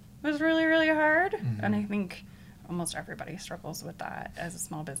was really, really hard. Mm-hmm. And I think almost everybody struggles with that as a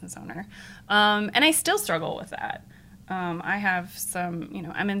small business owner. And I still struggle with that. I have some,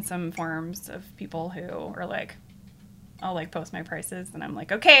 I'm in some forums of people who are like, I'll like post my prices and I'm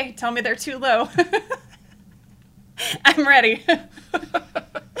like, okay, tell me they're too low. I'm ready.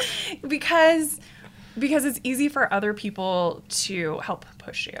 because it's easy for other people to help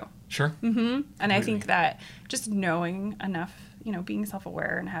push you. Sure. Mm-hmm. And I think that just knowing enough, being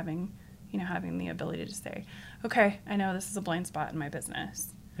self-aware and having the ability to say, okay, I know this is a blind spot in my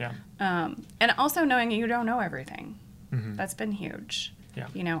business. Yeah. And also knowing you don't know everything. Mm-hmm. That's been huge. Yeah.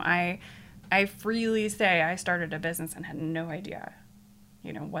 I freely say I started a business and had no idea,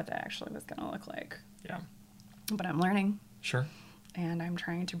 what that actually was going to look like. Yeah. But I'm learning. Sure. And I'm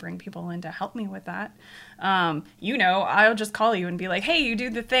trying to bring people in to help me with that. I'll just call you and be like, hey, you do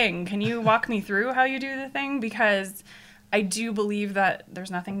the thing. Can you walk me through how you do the thing? Because I do believe that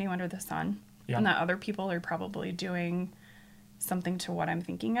there's nothing new under the sun. Yeah. And that other people are probably doing something to what I'm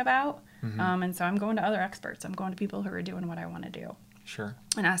thinking about. Mm-hmm. And so I'm going to other experts. I'm going to people who are doing what I want to do. Sure.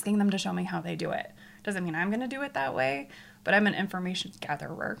 And asking them to show me how they do it. Doesn't mean I'm going to do it that way, but I'm an information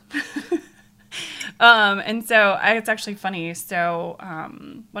gatherer. And so it's actually funny. So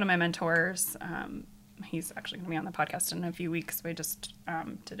one of my mentors, he's actually going to be on the podcast in a few weeks. We just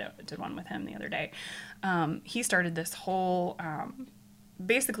did one with him the other day. He started this whole,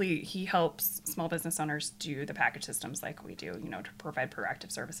 basically he helps small business owners do the package systems like we do, to provide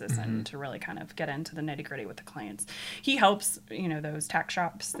proactive services mm-hmm. and to really kind of get into the nitty gritty with the clients. He helps, those tax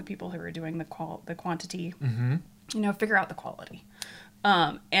shops, the people who are doing the quantity, mm-hmm. Figure out the quality.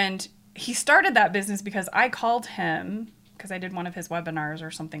 And he started that business because I called him because I did one of his webinars or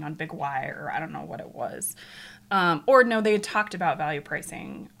something on Big Y, or I don't know what it was. They had talked about value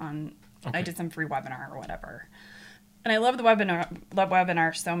pricing on, okay. I did some free webinar or whatever. And I love the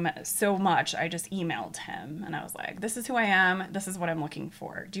webinar so much, I just emailed him and I was like, this is who I am. This is what I'm looking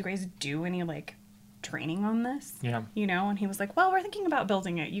for. Do you guys do any training on this? Yeah. And he was like, well, we're thinking about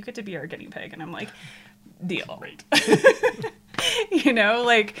building it. You get to be our guinea pig. And I'm like, deal. Great.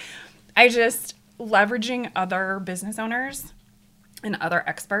 I just leveraging other business owners and other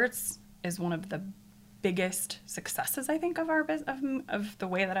experts is one of the biggest successes I think of our of the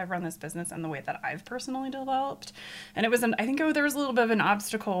way that I've run this business and the way that I've personally developed. And there was a little bit of an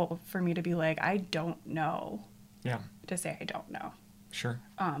obstacle for me to be like, I don't know. Yeah. To say I don't know. Sure.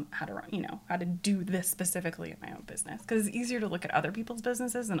 How to run, how to do this specifically in my own business, because it's easier to look at other people's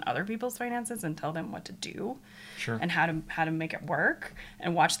businesses and other people's finances and tell them what to do. Sure. And how to make it work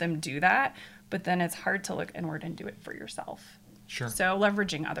and watch them do that. But then it's hard to look inward and do it for yourself. Sure. So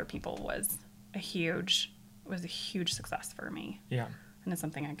leveraging other people was a huge success for me. Yeah. And it's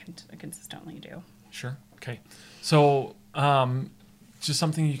something I consistently do. Sure. Okay. So, just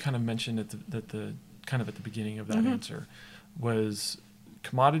something you kind of mentioned at the kind of at the beginning of that mm-hmm. answer was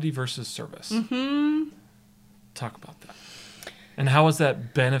commodity versus service. Mm-hmm. Talk about that. And how has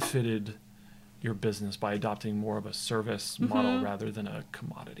that benefited your business by adopting more of a service mm-hmm. model rather than a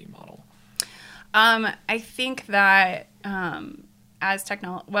commodity model? I think that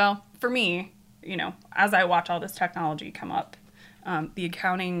for me, as I watch all this technology come up, the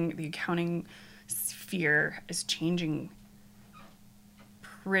accounting sphere is changing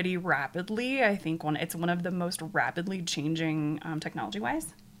pretty rapidly. I think it's one of the most rapidly changing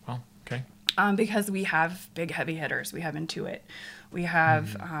technology-wise. Oh, okay. Because we have big heavy hitters. We have Intuit. We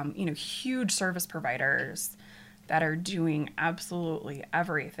have huge service providers that are doing absolutely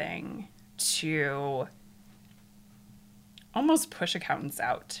everything to almost push accountants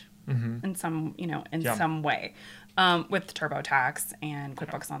out mm-hmm. in some some way, with TurboTax and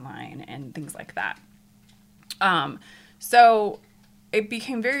QuickBooks Online and things like that. So it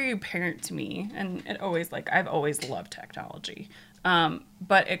became very apparent to me, and I've always loved technology,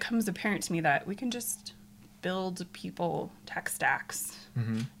 but it comes apparent to me that we can just build people tech stacks,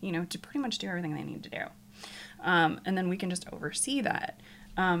 mm-hmm. To pretty much do everything they need to do, and then we can just oversee that.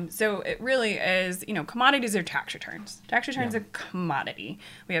 So it really is, commodities are tax returns. Tax returns are a commodity.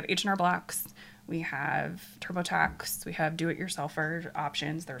 We have H&R Blocks, we have TurboTax, we have do-it-yourselfer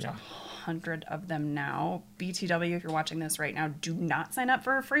options. There's 100 of them now. BTW, if you're watching this right now, do not sign up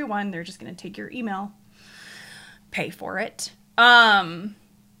for a free one. They're just going to take your email, pay for it. And,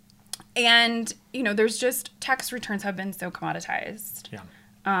 there's just tax returns have been so commoditized. Yeah.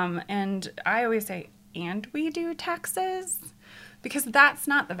 And I always say, and we do taxes. Because that's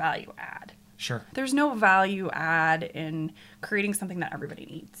not the value add. Sure. There's no value add in creating something that everybody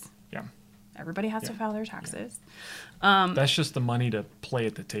needs. Yeah. Everybody has to file their taxes. That's just the money to play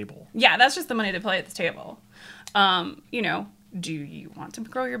at the table. Yeah, that's just the money to play at the table. You know, do you want to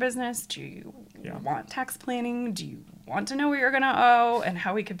grow your business? Do you want tax planning? Do you want to know what you're going to owe and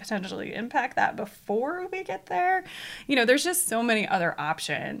how we could potentially impact that before we get there? You know, there's just so many other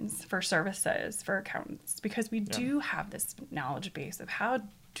options for services for accountants because we do have this knowledge base of how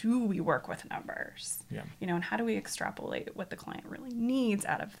do we work with numbers, you know, and how do we extrapolate what the client really needs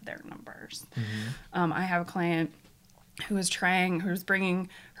out of their numbers? I have a client who was bringing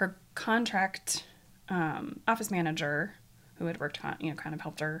her contract office manager who had worked on, you know, kind of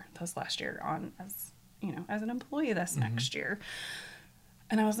helped her this last year on as, you know, as an employee this next year.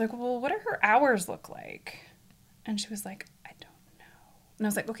 And I was like, well, what do her hours look like? And she was like, I don't know. And I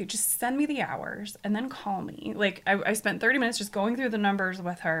was like, okay, just send me the hours and then call me. Like I spent 30 minutes just going through the numbers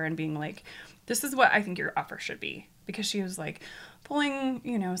with her and being like, this is what I think your offer should be. Because she was like pulling,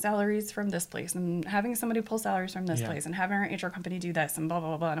 you know, salaries from this place and having somebody pull salaries from this place and having her HR company do this and blah, blah,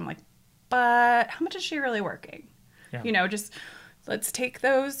 blah, blah. And I'm like, but how much is she really working? Yeah. You know, just let's take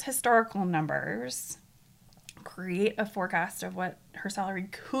those historical numbers, create a forecast of what her salary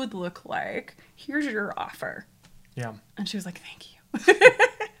could look like. Here's your offer. Yeah. And she was like, thank you.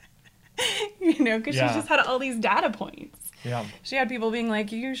 You know, because she just had all these data points. Yeah. She had people being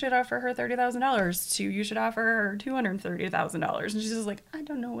like, you should offer her $30,000 to you should offer her $230,000. And she's just like, I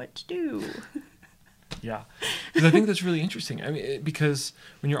don't know what to do. Yeah. Because I think that's really interesting. I mean, because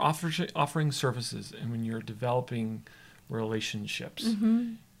when you're offering services and when you're developing relationships,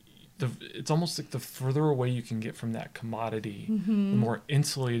 it's almost like the further away you can get from that commodity, the more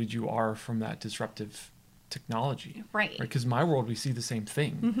insulated you are from that disruptive technology. Right. Because in my world, we see the same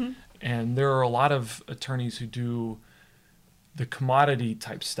thing. And there are a lot of attorneys who do the commodity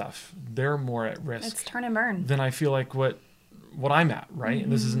type stuff. They're more at risk. It's turn and burn. Than I feel like what I'm at, right?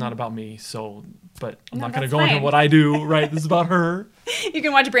 And this is not about me, but I'm not going to go into what I do, right? This is about her. You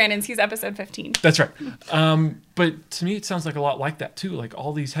can watch Brandon's. He's episode 15. That's right. But to me, it sounds like a lot like that too. Like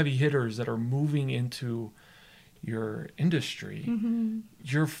all these heavy hitters that are moving into your industry,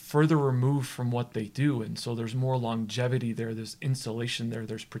 you're further removed from what they do. And so there's more longevity there. There's insulation there.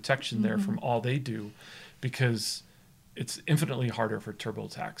 There's protection there from all they do because it's infinitely harder for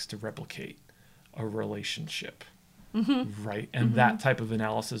TurboTax to replicate a relationship. Right. And that type of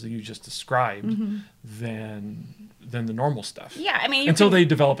analysis that you just described than the normal stuff. Yeah. I mean, until they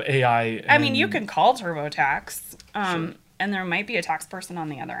develop AI. I mean, you can call TurboTax and there might be a tax person on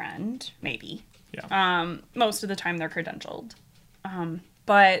the other end. Maybe. Yeah. Most of the time they're credentialed.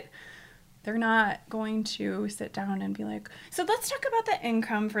 But they're not going to sit down and be like, so let's talk about the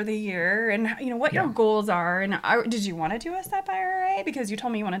income for the year and, you know, what your goals are. And did you want to do a SEP IRA? Because you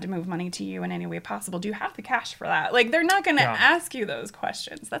told me you wanted to move money to you in any way possible. Do you have the cash for that? Like, they're not going to ask you those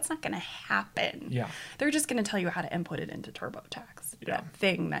questions. That's not going to happen. Yeah. They're just going to tell you how to input it into TurboTax, that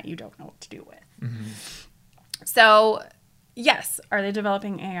thing that you don't know what to do with. So, yes, are they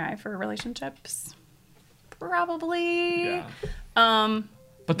developing AI for relationships? Probably. Yeah.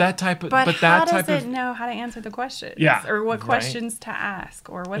 But that type of... But how does it know how to answer the questions? Yeah. Or what questions to ask?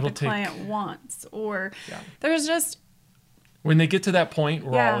 Or what the client wants? Or there's just... When they get to that point,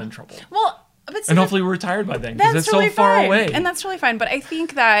 we're all in trouble. Well, but and hopefully we're retired by then because it's so far away. And that's totally fine. But I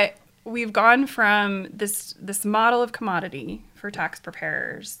think that we've gone from this model of commodity for tax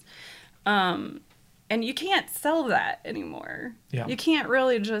preparers. And you can't sell that anymore. Yeah. You can't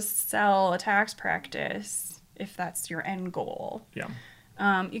really just sell a tax practice if that's your end goal. Yeah.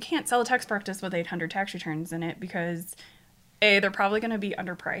 You can't sell a tax practice with 800 tax returns in it because A, they're probably going to be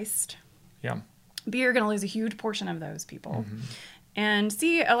underpriced. Yeah. B, you're going to lose a huge portion of those people. And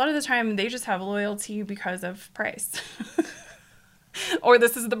C, a lot of the time they just have loyalty because of price. Or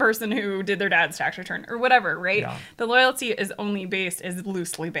this is the person who did their dad's tax return or whatever, right? Yeah. The loyalty is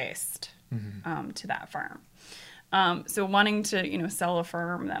loosely based to that firm. So wanting to, you know, sell a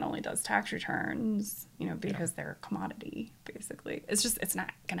firm that only does tax returns, you know, because they're a commodity, basically. It's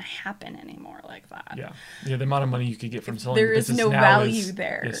not going to happen anymore like that. Yeah. Yeah, the amount of money you could get from selling there is no value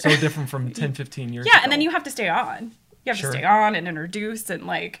there. It's so different from 10, 15 years ago. Yeah, and then you have to stay on. You have to stay on and introduce and,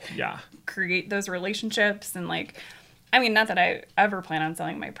 like, create those relationships and, like... I mean, not that I ever plan on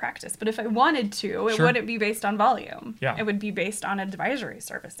selling my practice, but if I wanted to, it wouldn't be based on volume. Yeah. It would be based on advisory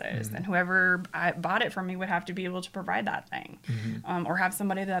services. And whoever bought it from me would have to be able to provide that thing or have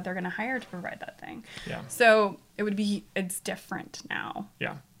somebody that they're going to hire to provide that thing. Yeah. So it's different now.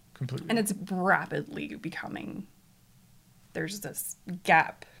 Yeah, completely. And it's rapidly becoming, there's this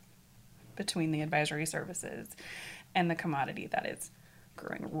gap between the advisory services and the commodity that is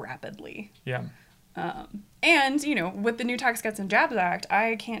growing rapidly. Yeah. And, you know, with the new Tax Cuts and Jobs Act,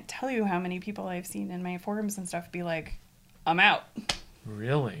 I can't tell you how many people I've seen in my forums and stuff be like, I'm out.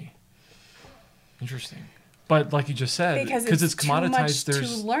 Really? Interesting. But like you just said, Because it's commoditized, too much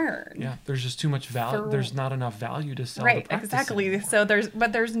there's to learn. yeah, there's just too much value. There's not enough value to sell. Right, the practice exactly. anymore. So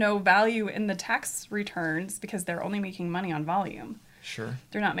there's no value in the tax returns because they're only making money on volume. Sure.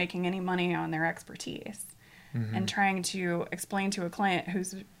 They're not making any money on their expertise. And trying to explain to a client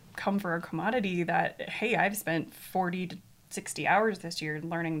who's come for a commodity that, hey, I've spent 40 to 60 hours this year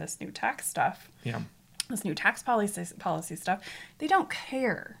learning this new tax stuff, Yeah. this new tax policy stuff, they don't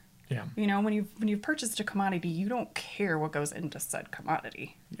care. Yeah. You know, when you've purchased a commodity, you don't care what goes into said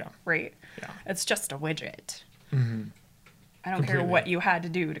commodity. Yeah. Right? Yeah. It's just a widget. Mm-hmm. I don't care Completely. what you had to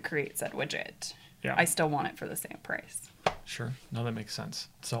do to create said widget. Yeah. I still want it for the same price. Sure. No, that makes sense.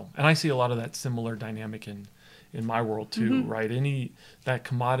 So, and I see a lot of that similar dynamic in my world too, right? That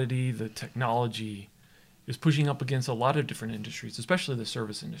commodity, the technology is pushing up against a lot of different industries, especially the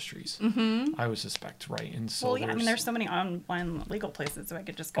service industries, I would suspect, right? And so Well, yeah, I mean, there's so many online legal places, so I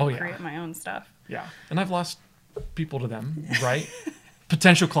could just go Oh, yeah. create my own stuff. yeah. And I've lost people to them, right?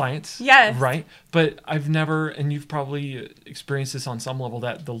 Potential clients. Yes. Right. But I've never, and you've probably experienced this on some level,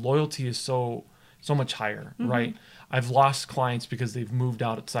 that the loyalty is so much higher, right? I've lost clients because they've moved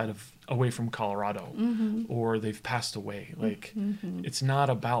away from Colorado or they've passed away. Like it's not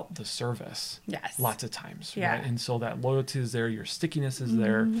about the service. Yes. Lots of times. Yeah. Right. And so that loyalty is there. Your stickiness is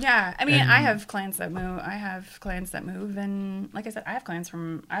there. Yeah, I mean, And- I have clients that move, and like I said, I have clients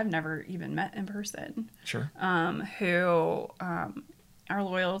I've never even met in person, Sure. who are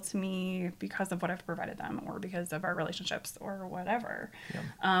loyal to me because of what I've provided them, or because of our relationships, or whatever. Yeah.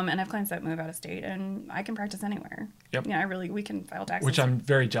 And I have clients that move out of state, and I can practice anywhere. Yep. Yeah, we can file taxes. Which I'm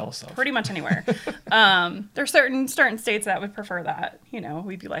very jealous of. pretty much anywhere. There's certain states that would prefer that, you know,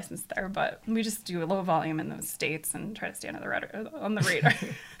 we'd be licensed there, but we just do a low volume in those states and try to stay on the radar.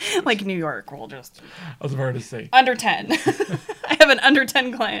 Like New York, we'll just I was about to say. under 10. I have an under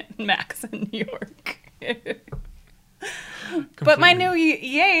 10 client max in New York. But my new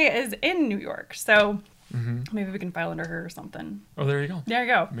EA is in New York, so maybe we can file under her or something. Oh, there you go. There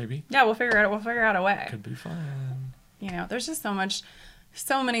you go. Maybe. Yeah, we'll figure out a way. Could be fun. You know, there's just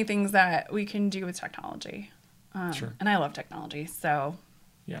so many things that we can do with technology. Sure. And I love technology, so,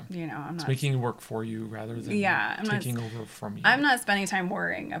 Yeah. you know, I'm It's not making it work for you rather than I'm not- taking over from you. I'm not spending time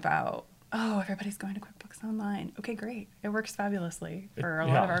worrying about, oh, everybody's going to QuickBooks Online. Okay, great. It works fabulously for a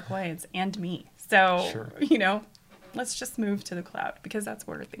lot of Yeah. our clients and me. So, Sure. you know, let's just move to the cloud because that's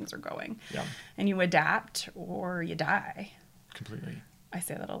where things are going. Yeah. And you adapt or you die. Completely. I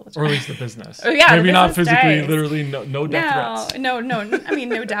say that all the time. Or at least the business. Oh, yeah, Maybe the not business physically, dies. literally, no death threats. No. I mean,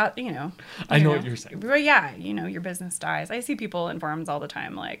 no doubt, you know. I know what you're saying. But yeah, you know, your business dies. I see people in forums all the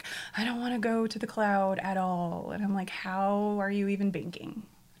time like, I don't want to go to the cloud at all. And I'm like, how are you even banking?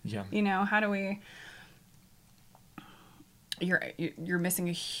 Yeah. You know, how do we... You're missing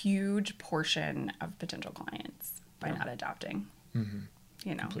a huge portion of potential clients by not adopting. Mm-hmm.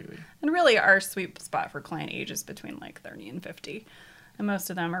 You know. Completely. And really our sweet spot for client age is between like 30 and 50. And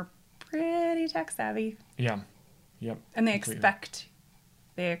most of them are pretty tech savvy. Yeah. Yep. And they Completely. expect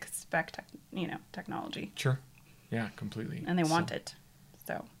technology. Sure. Yeah, completely. And they want So- it.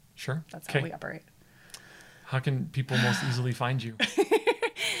 So Sure. that's Okay. how we operate. How can people most easily find you?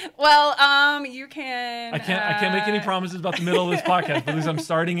 Well, you can. I can't make any promises about the middle of this podcast, but at least I'm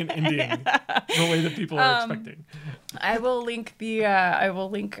starting and ending the way that people are expecting. I will link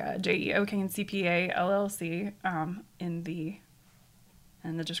JEO Kane CPA LLC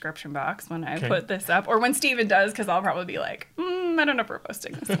in the description box when I Okay. put this up, or when Steven does, because I'll probably be like, I don't know if we're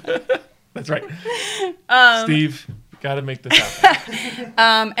posting this. That's right. Steve, got to make this happen.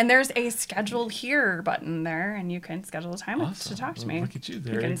 And there's a schedule here button there, and you can schedule a time Awesome. to talk to Well, me. look at you.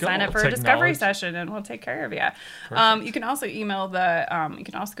 There You can you go. sign up for a discovery Technology. session, and we'll take care of you. Perfect. You can also email you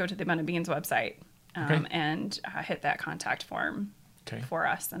can also go to the Abundant Beans website Okay. and hit that contact form Okay. for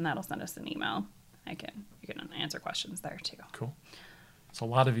us, and that'll send us an email. You can answer questions there too. Cool. So a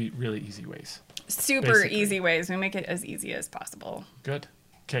lot of really easy ways. Super Basically. easy ways. We make it as easy as possible. Good.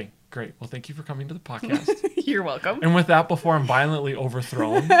 Okay, great. Well, thank you for coming to the podcast. You're welcome. And with that, before I'm violently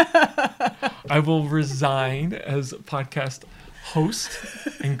overthrown, I will resign as podcast host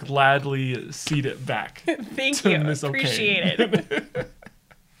and gladly cede it back. Thank to you. Miss O'Kane. Appreciate it.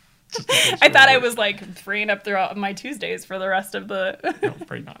 Just in case I you're thought I worried. was like freeing up throughout my Tuesdays for the rest of the. No,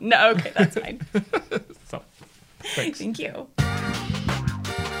 right not. No, okay, that's fine. So, thanks. Thank you.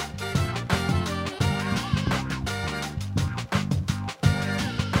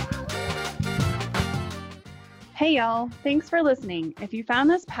 Hey y'all, thanks for listening. If you found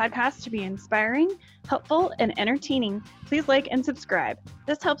this podcast to be inspiring, helpful, and entertaining, please like and subscribe.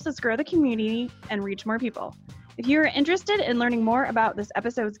 This helps us grow the community and reach more people. If you are interested in learning more about this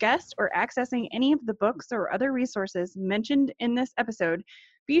episode's guest or accessing any of the books or other resources mentioned in this episode,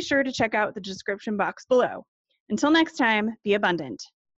 be sure to check out the description box below. Until next time, be abundant.